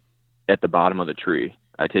kind of at the bottom of the tree.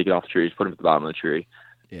 I take it off the tree, just put it at the bottom of the tree.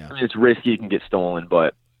 Yeah. I mean, it's risky, it can get stolen,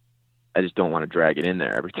 but I just don't want to drag it in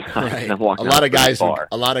there every time. Right. I'm walking a lot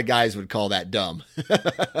of guys would call that dumb.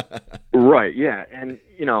 Right, yeah. And,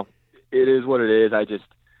 it is what it is.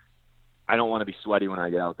 I don't want to be sweaty when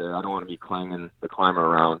I get out there. I don't want to be clanging the climber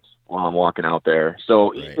around while I'm walking out there.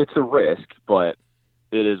 So right. It's a risk, but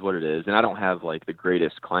it is what it is. And I don't have like the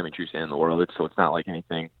greatest climbing tree stand in the world. So it's not like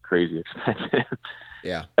anything crazy expensive.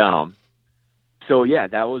 Yeah. So yeah,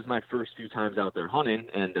 that was my first few times out there hunting.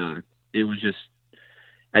 And, it was just,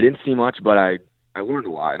 I didn't see much, but I learned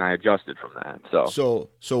a lot and I adjusted from that. So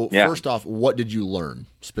yeah. First off, what did you learn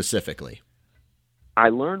specifically? I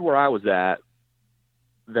learned where I was at,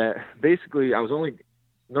 that basically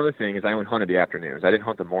another thing is I only hunted the afternoons. I didn't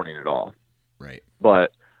hunt the morning at all. Right.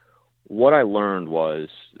 But what I learned was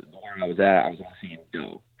where I was at, I was only seeing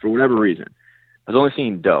doe for whatever reason. I was only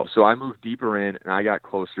seeing doe. So I moved deeper in and I got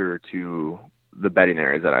closer to the bedding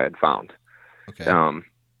areas that I had found. Okay.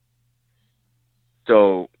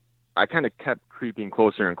 So I kind of kept creeping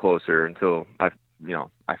closer and closer until I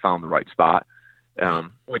found the right spot,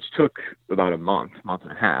 which took about a month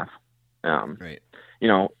and a half. Right.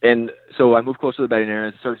 And so I moved closer to the bedding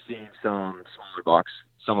areas, started seeing some smaller bucks,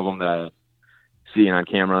 some of them that I seen on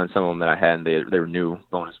camera and some of them that I hadn't. They were new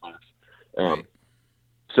bonus bucks. Right.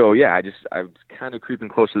 So yeah, I was kind of creeping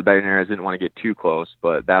close to the bedding areas. Didn't want to get too close,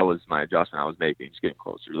 but that was my adjustment I was making, just getting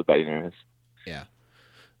closer to the bedding areas. Yeah.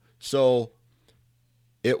 So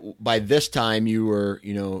by this time you were,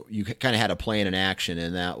 you kind of had a plan in action,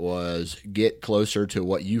 and that was get closer to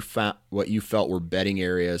what you felt were bedding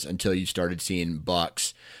areas until you started seeing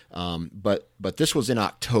bucks. But this was in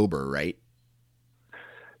October, right?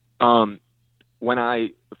 The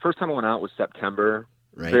first time I went out was September,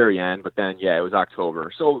 right. Very end, but then yeah, it was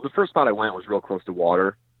October. So the first spot I went was real close to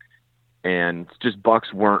water, and just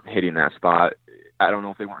bucks weren't hitting that spot. I don't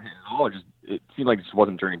know if they weren't hitting at all. It seemed like it just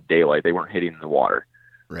wasn't during daylight. They weren't hitting the water.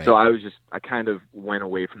 Right. So I kind of went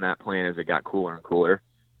away from that plan as it got cooler and cooler.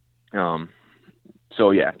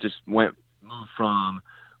 So yeah, moved from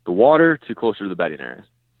the water to closer to the bedding areas.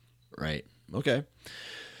 Right. Okay.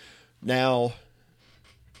 Now,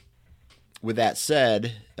 with that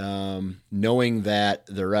said, knowing that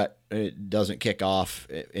the rut doesn't kick off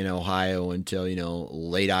in Ohio until,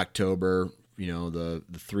 late October, the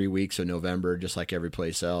 3 weeks of November, just like every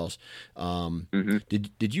place else. Mm-hmm.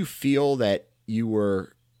 Did you feel that you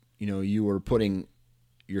were putting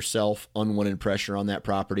yourself unwanted pressure on that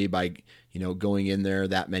property by, going in there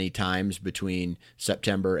that many times between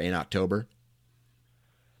September and October?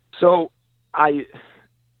 So I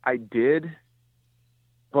did,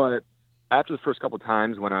 but after the first couple of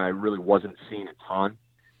times when I really wasn't seeing a ton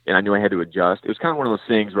and I knew I had to adjust, it was kind of one of those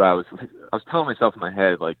things where I was telling myself in my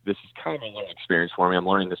head, like, this is kind of a learning experience for me. I'm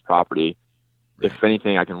learning this property. Right. If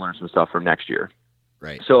anything, I can learn some stuff for next year.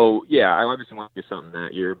 Right. So yeah, I obviously wanted to get something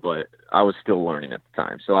that year, but I was still learning at the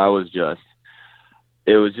time. So I was just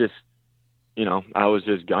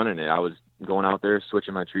gunning it. I was going out there,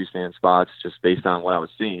 switching my tree stand spots just based on what I was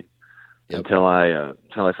seeing. Yep. until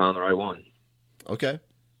I found the right one. Okay.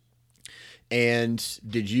 And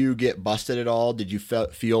did you get busted at all? Did you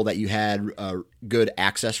feel that you had good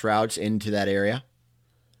access routes into that area?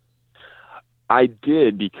 I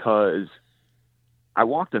did, because I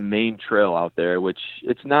walked a main trail out there, which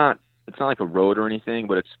it's not like a road or anything,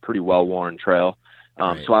 but it's a pretty well-worn trail.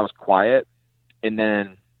 Right. So I was quiet, and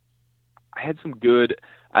then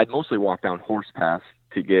I'd mostly walk down horse paths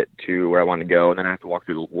to get to where I wanted to go, and then I have to walk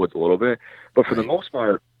through the woods a little bit. But for the most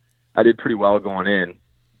part, I did pretty well going in,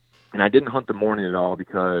 and I didn't hunt the morning at all,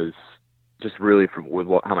 because just really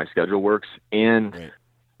how my schedule works. And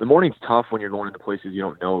the morning's tough when you're going into places you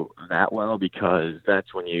don't know that well, because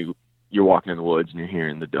that's when you're walking in the woods and you're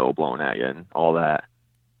hearing the doe blowing at you and all that.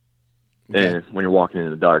 Okay. And when you're walking in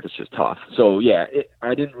the dark, it's just tough. So yeah,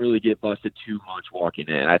 I didn't really get busted too much walking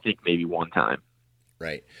in. I think maybe one time.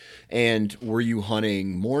 Right. And were you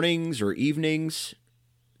hunting mornings or evenings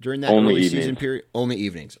during that Only early evenings. season period? Only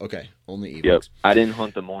evenings. Okay. Only evenings. Yep. I didn't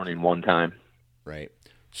hunt the morning one time. Right.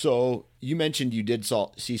 So you mentioned you did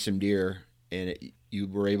see some deer, and you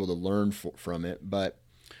were able to learn from it, but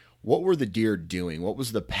what were the deer doing? What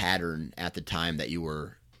was the pattern at the time that you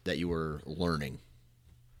were learning?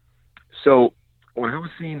 So when I was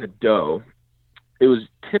seeing the doe, it was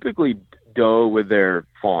typically doe with their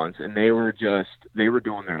fawns, and they were doing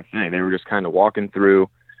their thing. They were just kind of walking through,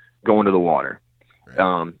 going to the water.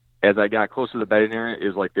 Right. As I got closer to the bedding area, it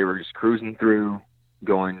was like they were just cruising through,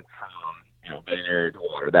 going from bedding area to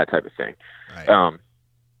water, that type of thing. Right.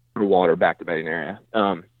 Through water back to bedding area.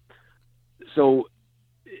 So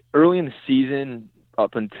early in the season,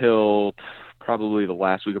 up until probably the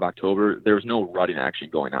last week of October, there was no rutting action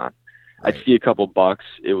going on. Right. I'd see a couple bucks.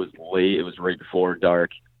 It was late. It was right before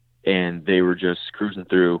dark, and they were just cruising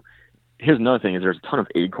through. Here's another thing: is there's a ton of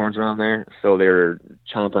acorns around there, so they were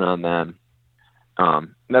chomping on them.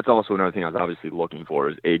 That's also another thing I was obviously looking for,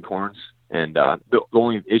 is acorns. And the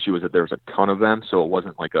only issue was that there was a ton of them, so it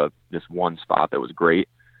wasn't like this one spot that was great.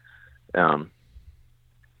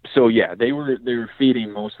 So yeah, they were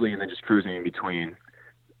feeding mostly, and then just cruising in between,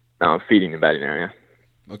 feeding the bedding area.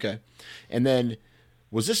 Okay. And then,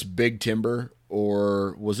 was this big timber,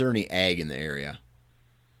 or was there any ag in the area?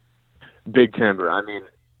 Big timber. I mean,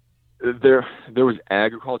 there was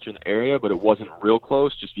agriculture in the area, but it wasn't real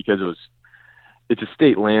close, just because it's a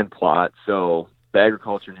state land plot. So the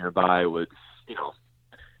agriculture nearby was,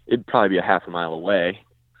 it'd probably be a half a mile away.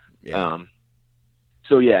 Yeah.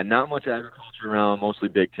 So yeah, not much agriculture around, mostly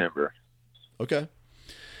big timber. Okay.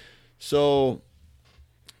 So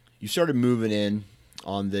you started moving in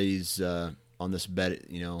on these, on this bed,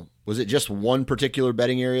 was it just one particular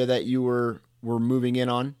bedding area that you were moving in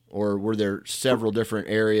on, or were there several different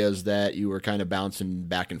areas that you were kind of bouncing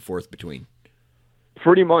back and forth between?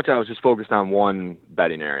 Pretty much I was just focused on one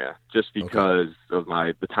bedding area, just because of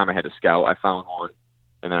the time I had to scout. I found one,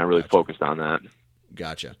 and then I really focused on that.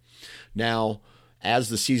 Gotcha. Now, as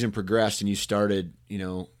the season progressed and you started,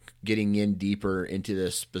 getting in deeper into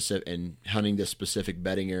this specific and hunting this specific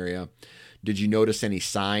bedding area, did you notice any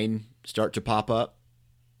sign start to pop up?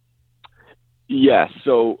 Yes. Yeah,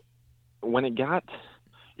 so when it got,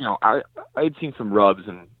 I had seen some rubs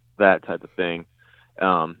and that type of thing.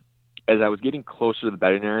 As I was getting closer to the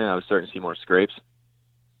bedding area, I was starting to see more scrapes,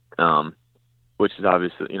 which is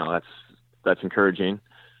obviously, that's encouraging.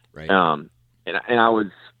 Right.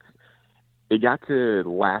 It got to the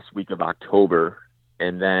last week of October,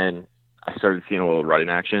 and then I started seeing a little rutting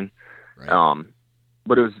action. Right.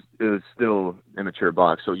 But it was still immature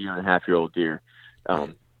bucks, so 1.5-year-old deer.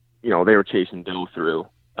 They were chasing doe through,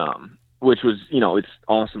 which was, it's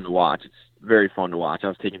awesome to watch. It's very fun to watch. I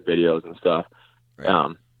was taking videos and stuff.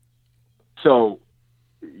 Right. So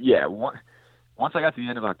yeah, once I got to the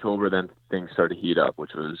end of October, then things started to heat up,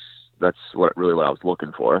 that's what I was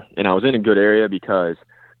looking for. And I was in a good area, because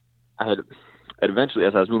I had eventually,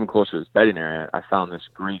 as I was moving closer to this bedding area, I found this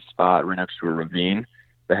great spot right next to a ravine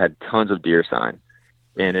that had tons of deer sign,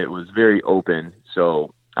 and it was very open.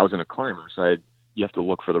 So I was in a climber, so you have to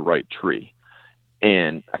look for the right tree.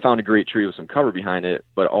 And I found a great tree with some cover behind it,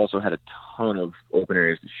 but also had a ton of open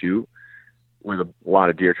areas to shoot with a lot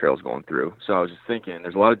of deer trails going through. So I was just thinking,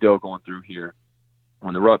 there's a lot of doe going through here.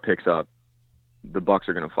 When the rut picks up, the bucks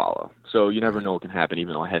are going to follow. So you never know what can happen,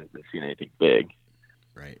 even though I hadn't been seeing anything big.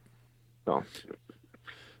 Right.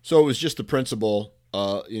 So it was just the principle,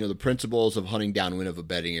 the principles of hunting downwind of a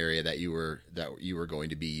bedding area that you were going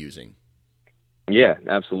to be using. Yeah,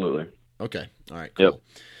 absolutely. Okay. All right. Cool. Yep.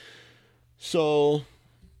 So,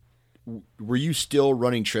 were you still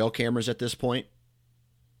running trail cameras at this point?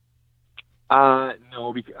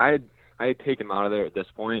 No, because I had taken them out of there at this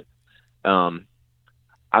point.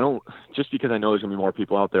 Just because I know there's gonna be more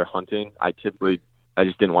people out there hunting. I just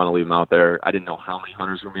didn't want to leave them out there. I didn't know how many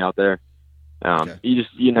hunters were gonna be out there. Okay.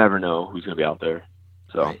 You never know who's gonna be out there.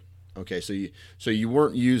 So. Right. Okay. So you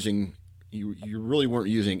weren't using. You really weren't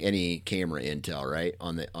using any camera intel, right?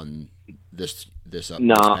 On this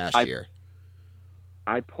past year.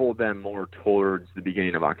 I pulled them more towards the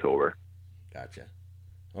beginning of October. Gotcha.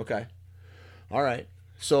 Okay. All right.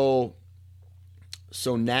 So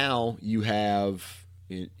now you have,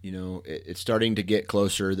 it's starting to get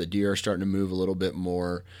closer. The deer are starting to move a little bit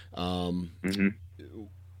more.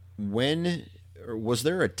 Was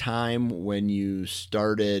there a time when you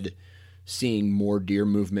started seeing more deer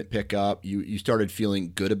movement pick up? You started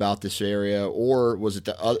feeling good about this area, or was it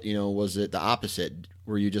the opposite?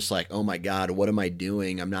 Were you just like, oh my God, what am I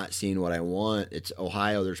doing? I'm not seeing what I want. It's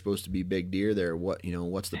Ohio. There's supposed to be big deer there.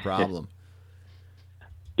 What's the problem?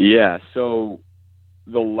 Yeah. So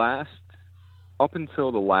up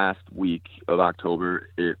until the last week of October,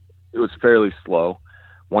 it was fairly slow.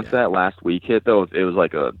 Once that last week hit, though, it was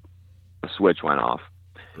like a switch went off.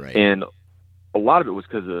 Right. And a lot of it was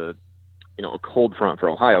because of, a cold front for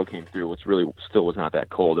Ohio came through, which really still was not that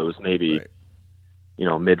cold. It was maybe,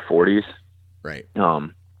 mid 40s. Right.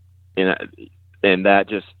 And that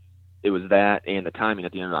just, it was that and the timing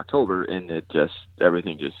at the end of October, and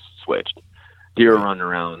everything just switched. Deer running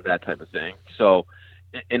around, that type of thing. So,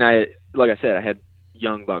 and like I said, I had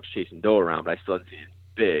young bucks chasing doe around, but I still hadn't seen it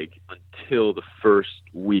big until the first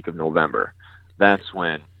week of November. That's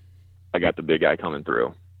when I got the big guy coming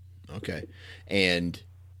through. Okay. And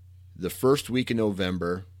the first week in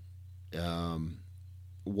November,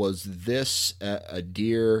 was this a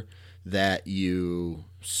deer that you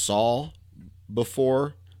saw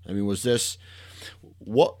before? I mean, was this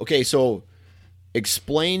what? Okay, so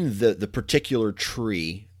explain the particular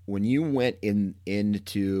tree when you went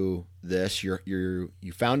into this. You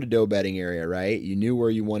found a doe bedding area, right? You knew where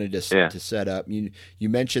you wanted to set up. You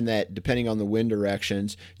mentioned that depending on the wind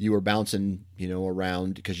directions, you were bouncing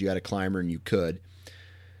around because you had a climber and you could.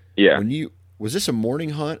 Yeah. Was this a morning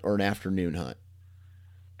hunt or an afternoon hunt?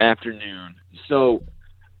 Afternoon. So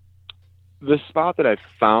the spot that I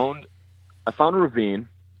found a ravine.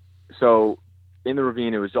 So in the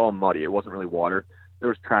ravine, it was all muddy. It wasn't really water. There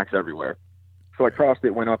was tracks everywhere. So I crossed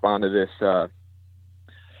it, went up onto this,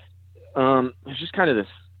 it's just kind of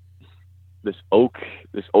this oak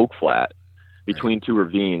flat between two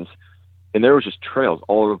ravines. And there was just trails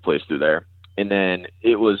all over the place through there. And then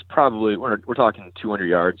it was probably, we're talking 200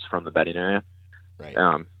 yards from the bedding area. Right.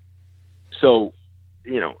 So,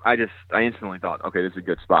 I instantly thought, okay, this is a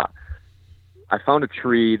good spot. I found a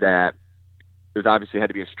tree that it was obviously had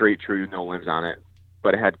to be a straight tree with no limbs on it,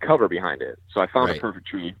 but it had cover behind it. So I found a perfect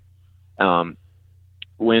tree.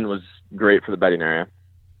 Wind was great for the bedding area.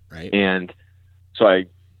 Right. And so I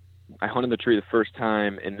hunted the tree the first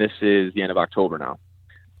time, and this is the end of October now.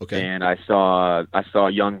 Okay. And I saw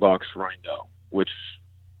young bucks running doe, which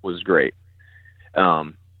was great.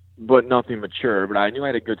 But nothing mature, but I knew I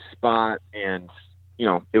had a good spot, and,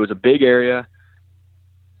 it was a big area.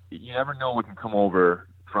 You never know what can come over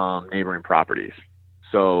from neighboring properties.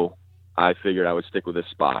 So I figured I would stick with this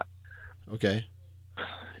spot. Okay.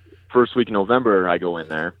 First week in November, I go in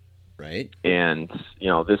there. Right. And,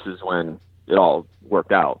 this is when it all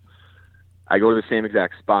worked out. I go to the same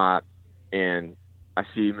exact spot, and I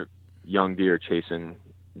see young deer chasing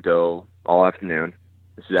doe all afternoon.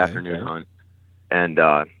 This is afternoon hunt. And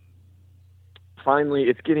finally,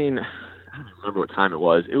 it's getting, I don't remember what time it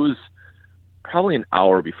was. It was probably an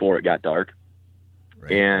hour before it got dark.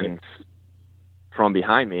 Right. And from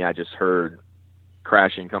behind me, I just heard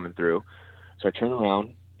crashing coming through. So I turn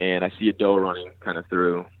around, and I see a doe running kind of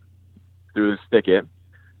through this thicket.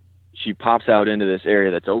 She pops out into this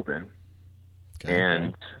area that's open. Okay.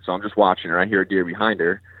 And so I'm just watching her. I hear a deer behind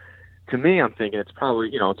her. To me, I'm thinking it's probably,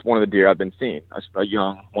 it's one of the deer I've been seeing, a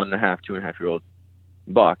young 1.5, 2.5-year-old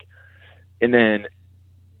buck. And then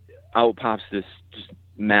out pops this just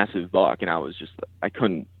massive buck, and I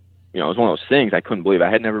couldn't, it was one of those things I couldn't believe. I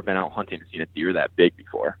had never been out hunting and seen a deer that big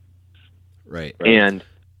before. Right. And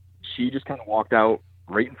she just kind of walked out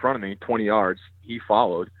right in front of me, 20 yards. He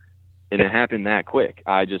followed, and it happened that quick.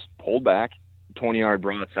 I just pulled back, 20-yard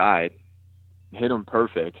broadside, hit him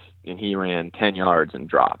perfect, and he ran 10 yards and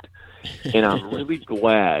dropped. And I'm really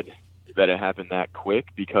glad that it happened that quick,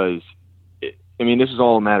 because this is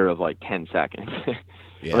all a matter of like 10 seconds.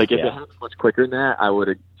 Yeah. Like if it happened much quicker than that, I would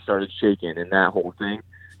have started shaking and that whole thing.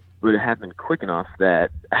 But it happened quick enough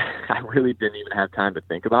that I really didn't even have time to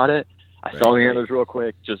think about it. I saw the antlers real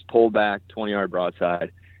quick, just pulled back, 20-yard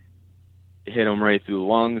broadside, hit him right through the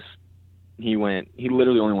lungs. He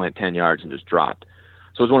literally only went 10 yards and just dropped.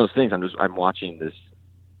 So it's one of those things. I'm watching this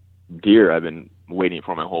deer I've been waiting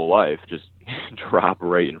for my whole life just drop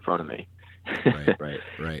right in front of me. Right.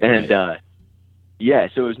 And so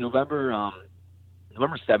it was November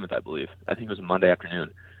 7th, I believe. I think it was a Monday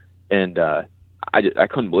afternoon, and I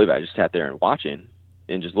couldn't believe it. I just sat there and watching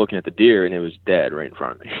and just looking at the deer, and it was dead right in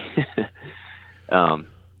front of me.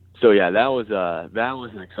 So yeah, that was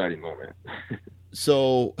an exciting moment.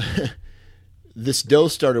 So this doe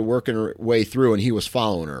started working her way through, and he was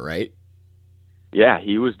following her, right? Yeah,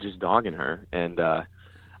 he was just dogging her, and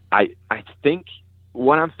I think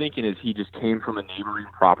what I'm thinking is he just came from a neighboring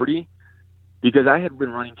property, because I had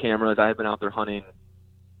been running cameras. I had been out there hunting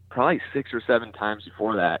probably 6 or 7 times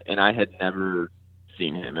before that, and I had never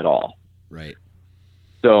seen him at all. Right.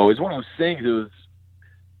 So it's one of those things. It was,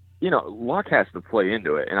 luck has to play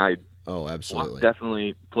into it, and absolutely, luck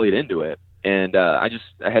definitely played into it. And I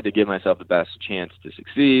had to give myself the best chance to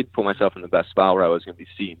succeed, put myself in the best spot where I was going to be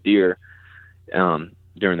seeing deer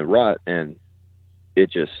during the rut, and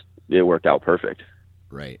it worked out perfect.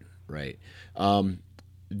 Right.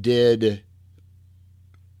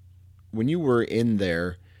 When you were in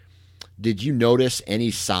there, did you notice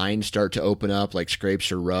any signs start to open up, like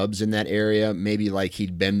scrapes or rubs in that area? Maybe like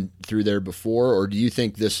he'd been through there before, or do you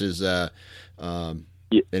think this is an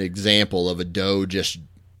example of a doe just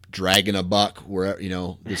dragging a buck where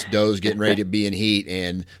this doe's getting ready to be in heat,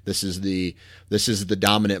 and this is the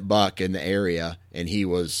dominant buck in the area, and he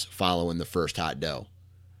was following the first hot doe?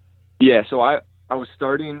 Yeah, so I was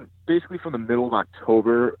starting basically from the middle of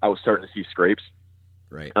October. I was starting to see scrapes.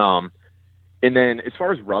 Right. And then as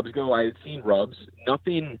far as rubs go, I had seen rubs.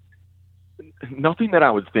 Nothing that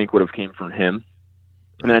I would think would have came from him.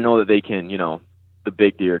 And I know that they can, the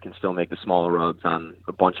big deer can still make the smaller rubs on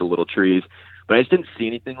a bunch of little trees, but I just didn't see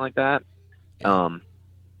anything like that.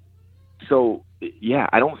 So yeah,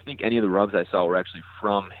 I don't think any of the rubs I saw were actually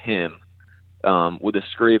from him. With the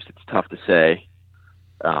scrapes, it's tough to say.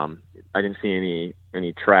 I didn't see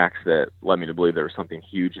any tracks that led me to believe there was something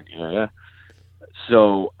huge in the area.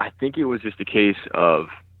 So I think it was just a case of,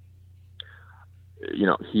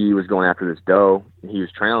 he was going after this doe, and he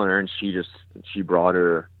was trailing her, and she brought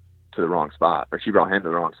her to the wrong spot, or she brought him to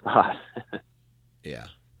the wrong spot. Yeah.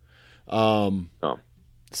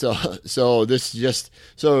 So this just,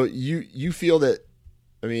 so you feel that,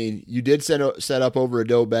 you did set up over a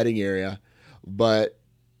doe bedding area, but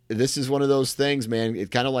this is one of those things, man. It's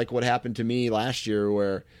kind of like what happened to me last year,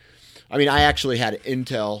 where, I actually had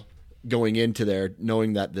intel going into there,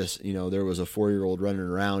 knowing that this, there was a 4-year-old running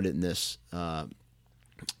around in this,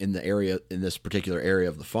 in this particular area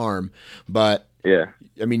of the farm. But yeah,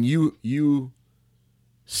 you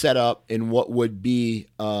set up in what would be,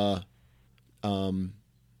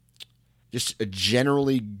 just a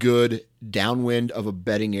generally good downwind of a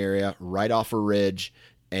bedding area right off a ridge,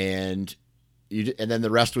 and then the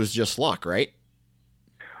rest was just luck, right?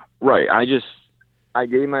 Right. I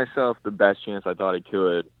gave myself the best chance I thought I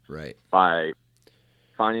could. Right. By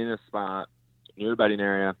finding a spot near the bedding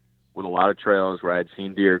area with a lot of trails where I had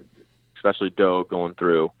seen deer, especially doe, going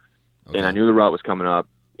through. Okay. And I knew the rut was coming up.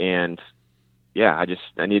 And yeah,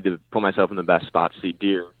 I needed to put myself in the best spot to see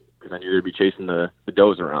deer, because I knew they'd be chasing the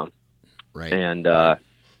does around. Right. And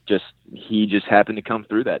he just happened to come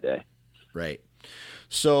through that day. Right.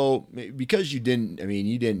 So because you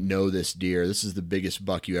didn't know this deer, this is the biggest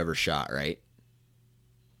buck you ever shot, right?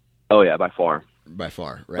 Oh yeah, by far. By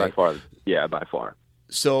far, right? By far, yeah, by far.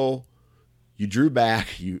 So you drew back.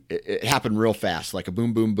 It happened real fast, like a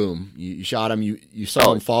boom, boom, boom. You shot him. You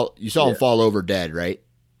saw him fall. You saw him fall over dead, right?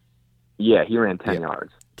 Yeah, he ran 10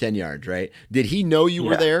 yards. 10 yards, right? Did he know you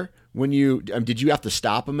were there when you? Did you have to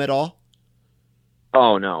stop him at all?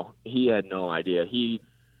 Oh no, he had no idea. He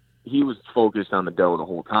was focused on the doe the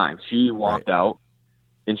whole time. She walked out,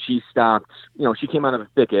 and she stopped. She came out of a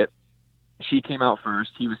thicket. She came out first.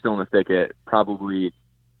 He was still in the thicket, probably,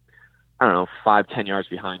 I don't know, 5-10 yards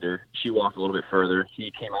behind her. She walked a little bit further.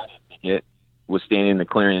 He came out of the thicket, was standing in the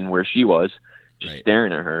clearing where she was, just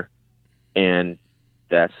staring at her. And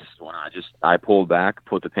that's when I pulled back,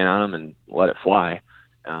 put the pin on him, and let it fly.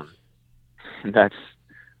 That's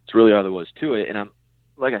really all there was to it. And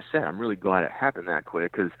like I said, I'm really glad it happened that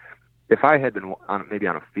quick, because if I had been maybe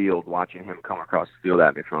on a field watching him come across the field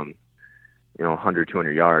at me from 100,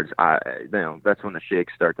 200 yards, that's when the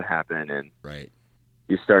shakes start to happen, and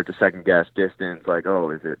you start to second guess distance. Like,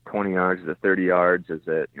 oh, is it 20 yards? Is it 30 yards? Is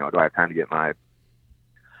it, do I have time to get my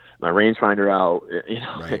rangefinder out?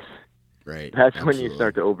 Right. That's Absolutely. When you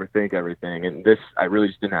start to overthink everything. And I really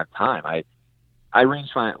just didn't have time. I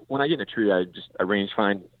range find when I get in a tree. I range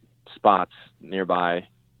find spots nearby,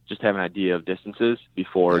 just have an idea of distances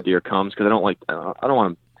before a deer comes, because I don't like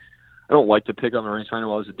to pick up my rangefinder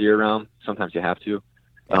while there's a deer around. Sometimes you have to.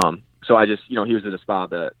 So I just, he was at a spot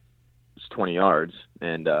that was 20 yards,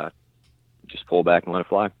 and just pull back and let it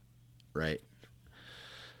fly. Right.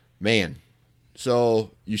 Man,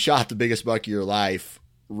 so you shot the biggest buck of your life.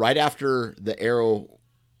 Right after the arrow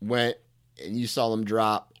went and you saw them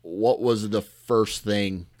drop, what was the first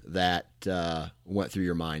thing that went through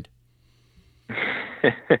your mind?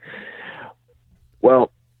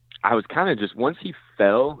 Well, I was kind of just, once he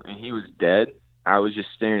fell and he was dead, I was just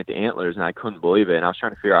staring at the antlers, and I couldn't believe it. And I was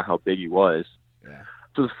trying to figure out how big he was. Yeah.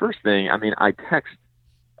 So the first thing, I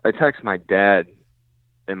text my dad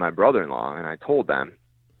and my brother-in-law, and I told them.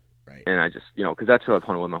 Right. And I just, because that's who I've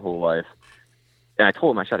hunted with my whole life. And I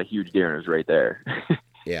told him I shot a huge deer, and it was right there.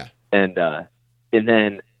 Yeah. And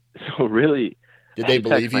then, so really, did they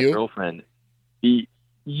believe you? My girlfriend.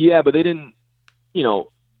 Yeah, but they didn't.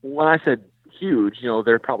 When I said huge,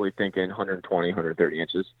 they're probably thinking 120, 130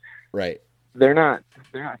 inches. Right. They're not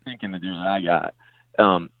thinking the deer that I got.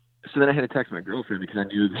 So then I had to text my girlfriend, because I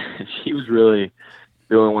knew that she was really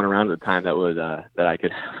the only one around at the time that was that I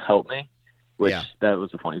could help me. Which that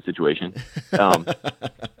was a funny situation.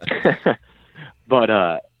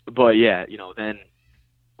 But yeah, then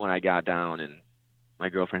when I got down and my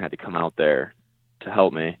girlfriend had to come out there to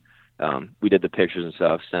help me, we did the pictures and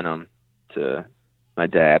stuff, sent them to my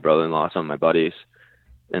dad, brother-in-law, some of my buddies.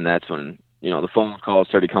 And that's when, the phone calls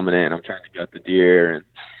started coming in. I'm trying to gut the deer.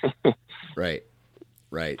 And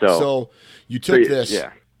Right. So you took this.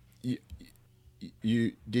 Yeah.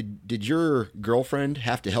 You did your girlfriend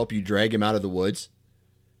have to help you drag him out of the woods?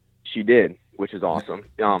 She did, which is awesome.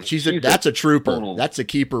 That's a trooper. Total, that's a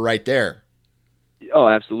keeper right there. Oh,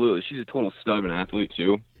 absolutely. She's a total stud of an athlete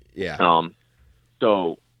too. Yeah.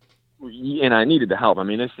 So, and I needed the help.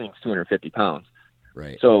 This thing's 250 pounds.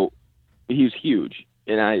 Right. So he's huge,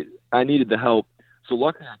 and I needed the help. So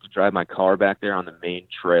luckily I could drive my car back there on the main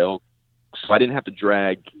trail, so I didn't have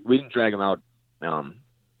to we didn't drag him out,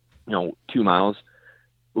 2 miles,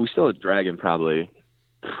 but we still had to drag him probably,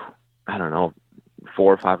 I don't know,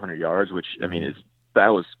 400 or 500 yards, which, that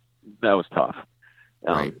was tough.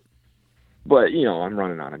 Right. But, I'm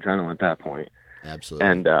running on adrenaline at that point. Absolutely.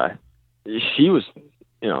 And she was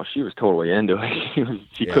totally into it.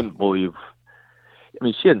 She couldn't believe.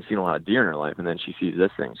 She hadn't seen a lot of deer in her life, and then she sees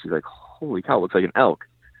this thing. She's like, holy cow, it looks like an elk.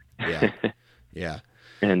 Yeah. Yeah.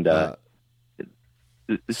 And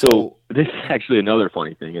so this is actually another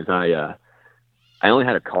funny thing is I only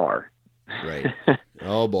had a car. Right.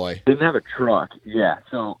 Oh, boy. Didn't have a truck. Yeah.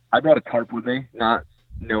 So I brought a tarp with me, not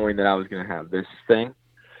knowing that I was going to have this thing.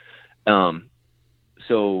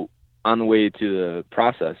 So on the way to the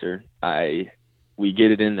processor, we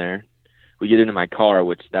get it in there. We get into my car,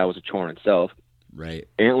 which that was a chore in itself. Right.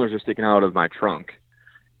 Antlers are sticking out of my trunk.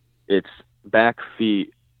 Its back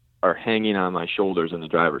feet are hanging on my shoulders in the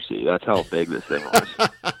driver's seat. That's how big this thing was.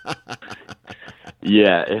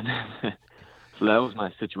 Yeah. And so that was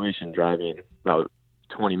my situation, driving about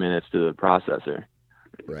 20 minutes to the processor.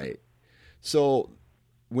 Right. So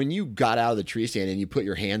when you got out of the tree stand and you put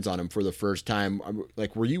your hands on him for the first time,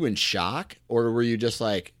 like, were you in shock, or were you just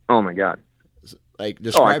like, oh my God, like,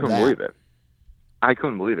 describe I couldn't believe it. I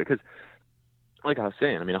couldn't believe it. 'Cause like I was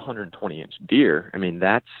saying, 120 inch deer, I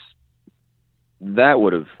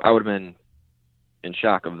would have been in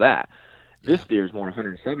shock of that. This deer is more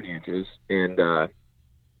 170 inches. And I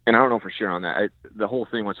don't know for sure on that. The whole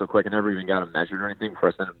thing went so quick. I never even got him measured or anything before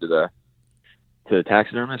I sent him to the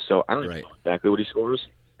taxidermist. So I don't even know exactly what he scores.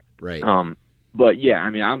 Right. But yeah,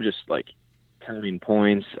 I'm just like counting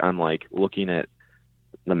points. I'm like looking at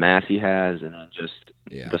the mass he has, and then just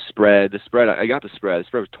the spread. I got the spread. The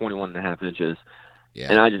spread was 21.5 inches.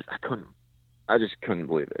 Yeah. And I just couldn't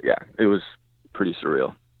believe it. Yeah. It was pretty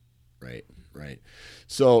surreal. Right.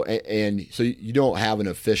 So, so you don't have an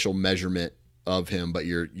official measurement of him, but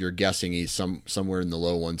you're guessing he's somewhere in the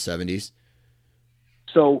low 170s.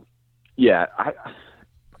 So, yeah, I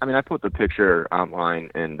mean, I put the picture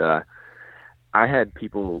online, and I had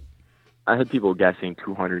people guessing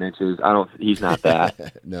 200 inches. He's not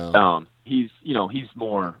that. No. He's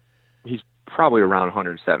probably around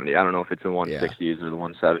 170. I don't know if it's the 160s or the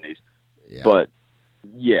 170s. Yeah. But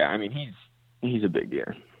yeah, I mean, he's a big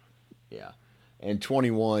deer. Yeah. And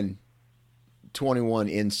 21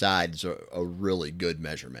 inside is a really good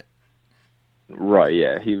measurement. Right,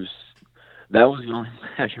 yeah. That was the only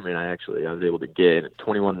measurement I was able to get at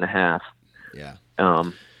 21 and a half. Yeah.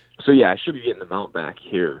 So yeah, I should be getting the mount back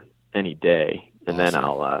here any day, and then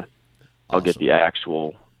I'll get the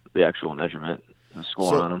actual measurement, the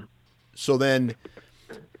score on him. So then,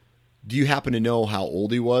 do you happen to know how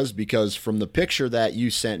old he was? Because from the picture that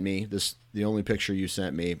you sent me, the only picture you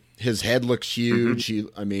sent me, his head looks huge.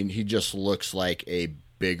 Mm-hmm. He just looks like a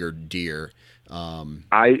bigger deer.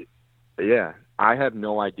 I have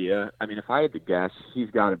no idea. I mean, if I had to guess,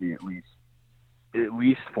 he's got to be at least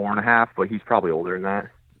 4.5, but he's probably older than that.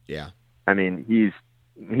 Yeah. I mean, he's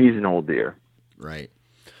an old deer. Right.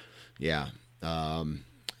 Yeah.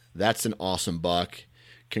 That's an awesome buck.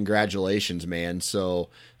 Congratulations, man. So,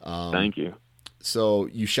 thank you. So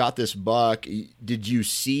you shot this buck. Did you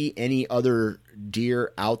see any other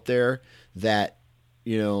deer out there that,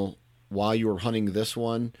 while you were hunting this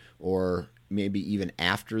one, or maybe even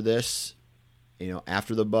after this,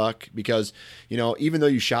 after the buck? Because, even though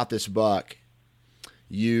you shot this buck,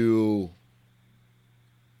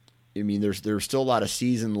 there's still a lot of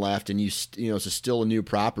season left, and it's still a new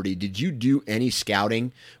property. Did you do any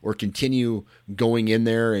scouting or continue going in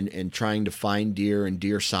there and trying to find deer and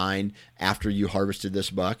deer sign after you harvested this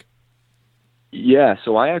buck? Yeah,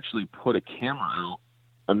 so I actually put a camera out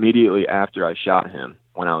immediately after I shot him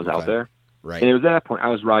when I was out there. Right. And it was at that point I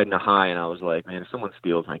was riding a high, and I was like, man, if someone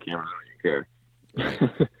steals my camera, I don't even care.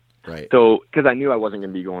 Right. So, because I knew I wasn't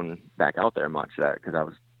going to be going back out there much, because I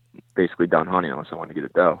was basically done hunting unless I wanted to get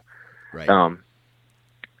a doe. Right.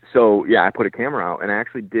 So yeah, I put a camera out, and I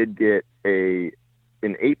actually did get an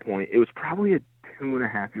 8-point. It was probably a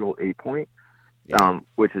 2.5-year-old 8-point,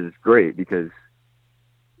 which is great because,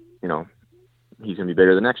 he's going to be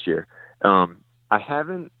bigger the next year. I've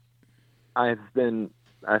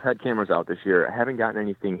had cameras out this year. I haven't gotten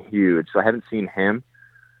anything huge, so I haven't seen him.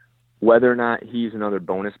 Whether or not he's another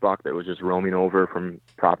bonus buck that was just roaming over from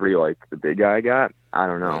property like the big guy got, I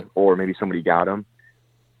don't know. Right. Or maybe somebody got him.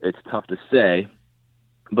 It's tough to say,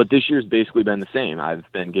 but this year's basically been the same.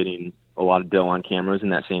 I've been getting a lot of doe on cameras in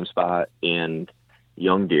that same spot and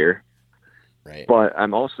young deer. Right. But I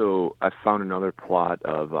found another plot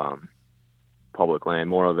of public land,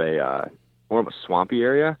 more of a swampy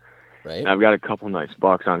area. Right. And I've got a couple nice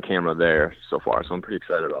bucks on camera there so far, so I'm pretty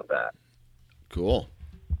excited about that. Cool.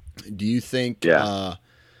 Do you think? Yeah.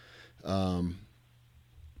 Do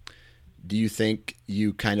you think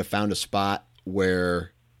you kind of found a spot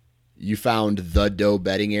where you found the doe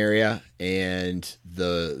bedding area, and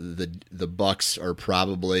the bucks are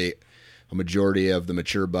probably a majority of the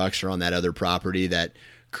mature bucks are on that other property that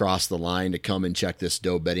crossed the line to come and check this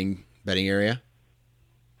doe bedding area?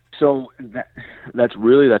 So that's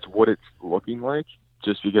what it's looking like,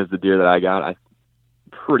 just because the deer that I got, I'm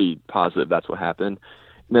pretty positive that's what happened.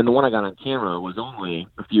 And then the one I got on camera was only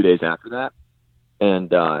a few days after that. And,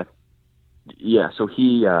 so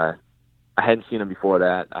I hadn't seen him before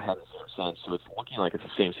that. I haven't seen him since. So it's looking like it's the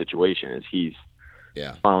same situation as he's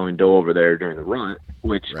following doe over there during the rut,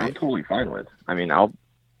 which I'm totally fine with. I mean,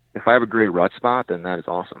 if I have a great rut spot, then that is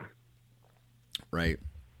awesome. Right.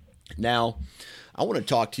 Now, I want to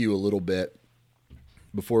talk to you a little bit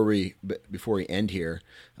before we end here.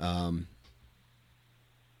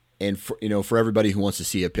 And for everybody who wants to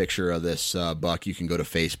see a picture of this buck, you can go to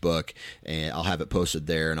Facebook, and I'll have it posted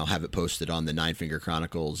there, and I'll have it posted on the Nine Finger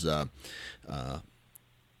Chronicles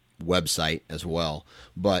website as well.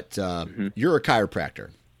 But you're a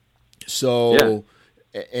chiropractor, so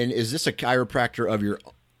and is this a chiropractor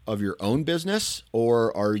of your own business,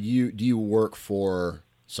 or do you work for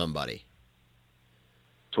somebody?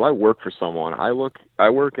 So I work for someone. I work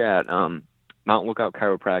at Mountain Lookout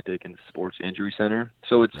Chiropractic and Sports Injury Center.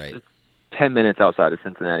 So it's 10 minutes outside of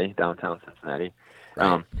Cincinnati, downtown Cincinnati.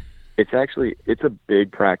 Right. It's a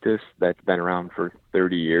big practice that's been around for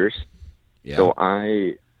 30 years. Yeah. So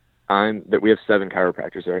we have 7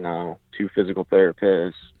 chiropractors there now, 2 physical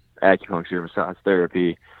therapists, acupuncture, massage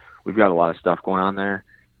therapy. We've got a lot of stuff going on there.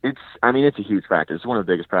 It's a huge practice. It's one of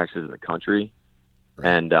the biggest practices in the country. Right.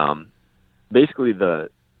 And basically the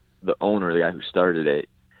owner, the guy who started it,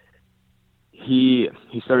 He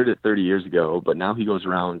started it 30 years ago, but now he goes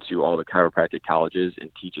around to all the chiropractic colleges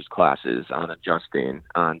and teaches classes on adjusting,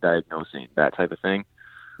 on diagnosing, that type of thing.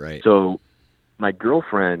 Right. So my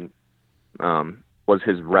girlfriend was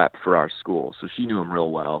his rep for our school, so she knew him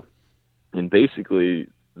real well. And basically,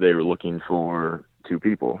 they were looking for two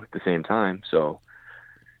people at the same time. So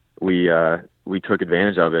we took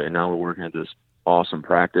advantage of it, and now we're working at this awesome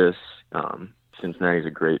practice. Cincinnati's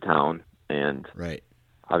a great town, and right.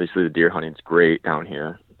 obviously the deer hunting's great down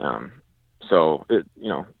here. So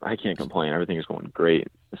I can't complain. Everything is going great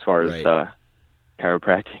as far as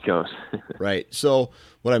chiropractic goes. Right. So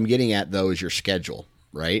what I'm getting at though is your schedule,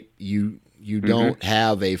 right? You don't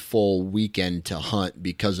have a full weekend to hunt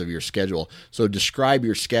because of your schedule. So describe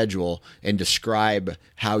your schedule and describe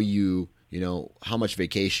how how much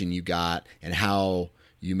vacation you got and how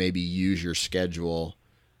you maybe use your schedule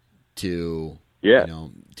to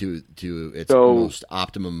to its most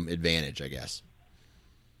optimum advantage, I guess.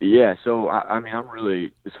 Yeah. So I'm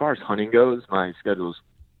really, as far as hunting goes, my schedule's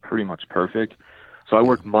pretty much perfect. So I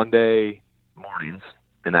work Monday mornings,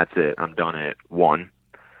 and that's it. I'm done at 1.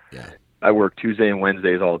 Yeah. I work Tuesday and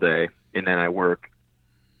Wednesdays all day, and then I work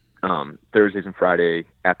Thursdays and Friday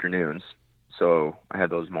afternoons. So I have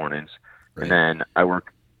those mornings, and then I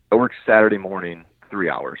work Saturday morning 3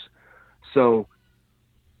 hours. So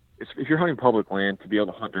if you're hunting public land, to be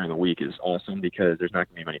able to hunt during the week is awesome because there's not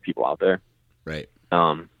going to be many people out there. Right.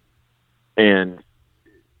 And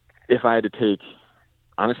if I had to take,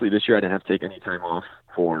 honestly, this year I didn't have to take any time off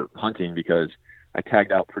for hunting because I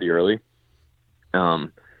tagged out pretty early.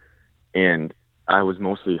 And I was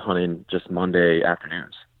mostly hunting just Monday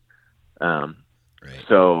afternoons.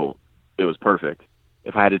 So it was perfect.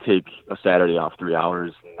 If I had to take a Saturday off 3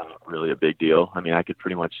 hours, not really a big deal. I mean, I could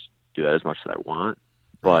pretty much do that as much as I want,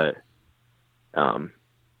 but,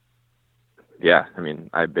 yeah, I mean,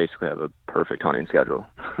 I basically have a perfect hunting schedule.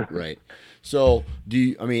 Right. So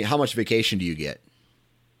how much vacation do you get?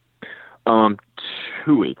 2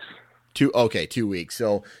 weeks. 2 weeks.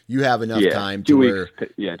 So you have enough time 2 to weeks.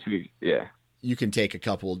 where 2 weeks. Yeah. You can take a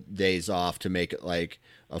couple days off to make it like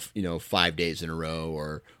 5 days in a row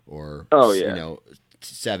or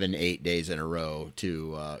 7-8 days in a row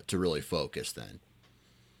to really focus then.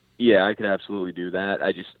 Yeah, I could absolutely do that.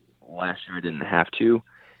 Last year I didn't have to.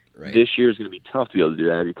 Right. This year is going to be tough to be able to do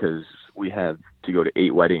that because we have to go to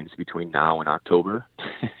 8 weddings between now and October.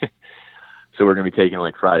 So we're going to be taking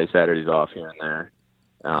like Friday, Saturdays off here and there.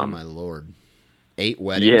 Oh my Lord. 8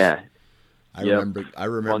 weddings? Yeah. I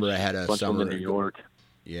remember I had a summer in New York.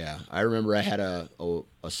 Yeah. I remember I had a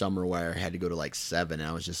summer where I had to go to like 7.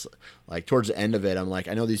 I was just like, towards the end of it, I'm like,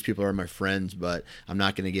 I know these people are my friends, but I'm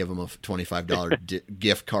not going to give them a $25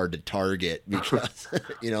 gift card to Target because,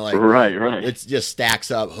 right. It just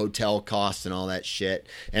stacks up hotel costs and all that shit.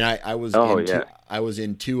 And I was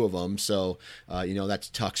in 2 of them. So,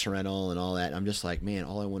 that's Tux rental and all that. I'm just like, man,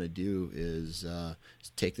 all I want to do is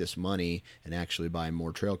take this money and actually buy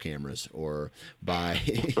more trail cameras or buy,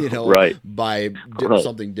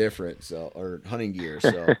 something different. So, or hunting gear.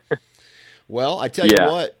 So, well, I tell you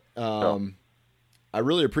what, I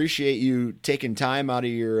really appreciate you taking time out of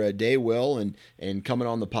your day, Will, and coming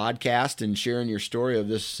on the podcast and sharing your story of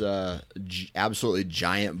this absolutely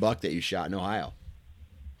giant buck that you shot in Ohio.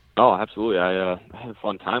 Oh, absolutely. I had a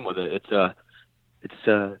fun time with it.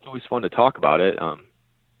 It's always fun to talk about it.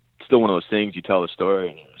 It's still one of those things you tell the story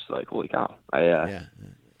and you're just like, holy cow. I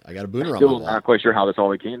got a booner on my wall. Still not quite sure how this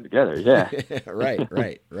all came together. Yeah.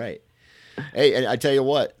 Right. Hey, and I tell you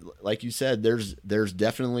what, like you said, there's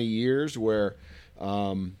definitely years where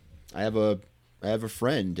I have a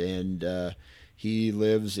friend and he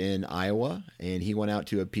lives in Iowa and he went out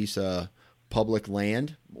to a piece of public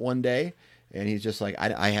land one day and he's just like,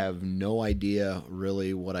 I have no idea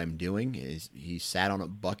really what I'm doing. He sat on a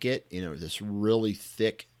bucket, this really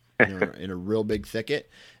thick, in a real big thicket,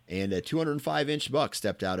 and a 205-inch buck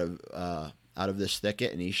stepped out of this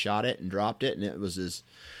thicket and he shot it and dropped it, and it was his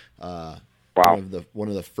one of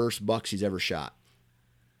the first bucks he's ever shot.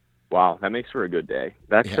 Wow, that makes for a good day.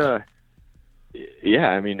 That's I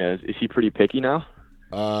mean, is he pretty picky now?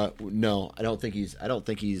 No, I don't think he's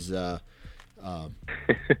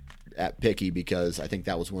at picky because I think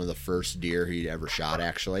that was one of the first deer he'd ever shot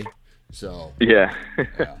actually. So yeah.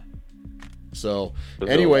 So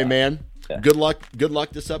anyway, man, good luck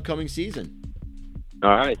this upcoming season. All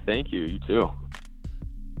right, thank you. You too.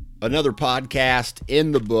 Another podcast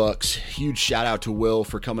in the books. Huge shout out to Will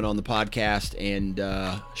for coming on the podcast and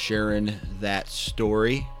sharing that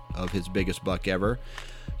story of his biggest buck ever.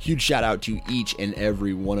 Huge shout out to each and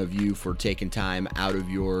every one of you for taking time out of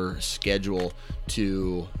your schedule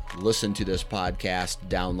to listen to this podcast,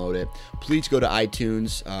 download it. Please go to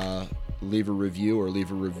iTunes, leave a review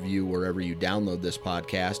wherever you download this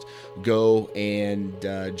podcast. Go and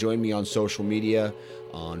join me on social media,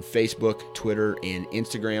 on Facebook, Twitter, and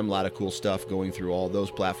Instagram. A lot of cool stuff going through all those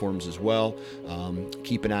platforms as well.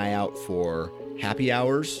 Keep an eye out for happy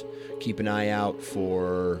hours. Keep an eye out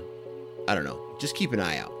for, just keep an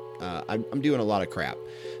eye out. I'm doing a lot of crap.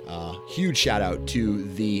 Huge shout out to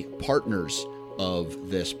the partners of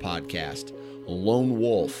this podcast: Lone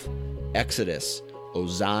Wolf, Exodus,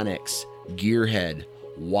 Ozonics, Gearhead,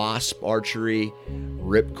 Wasp Archery,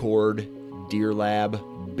 Ripcord, Deer Lab,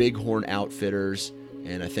 Bighorn Outfitters,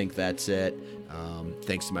 and I think that's it.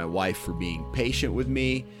 Thanks to my wife for being patient with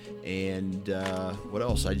me. And what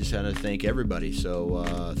else? I just had to thank everybody.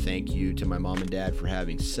 So thank you to my mom and dad for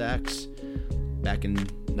having sex back in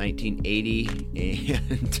 1980.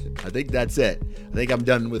 And I think that's it. I think I'm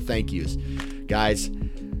done with thank yous. Guys,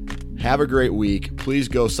 have a great week. Please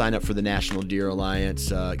go sign up for the National Deer Alliance.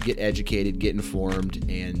 Get educated, get informed,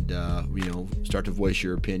 and start to voice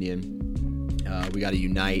your opinion. We got to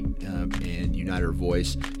unite and unite our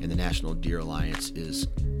voice, and the National Deer Alliance is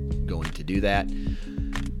going to do that.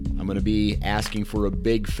 I'm going to be asking for a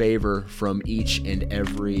big favor from each and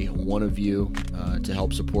every one of you to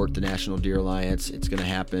help support the National Deer Alliance. It's going to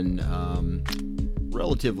happen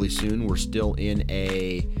relatively soon. We're still in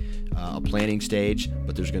a planning stage,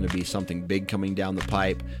 but there's going to be something big coming down the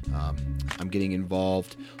pipe. I'm getting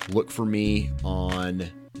involved. Look for me on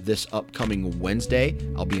this upcoming Wednesday.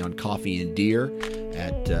 I'll be on Coffee and Deer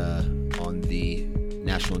on the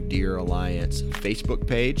National Deer Alliance Facebook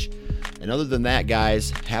page. And other than that,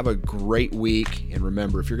 guys, have a great week. And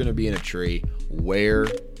remember, if you're going to be in a tree, wear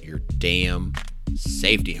your damn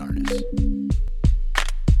safety harness.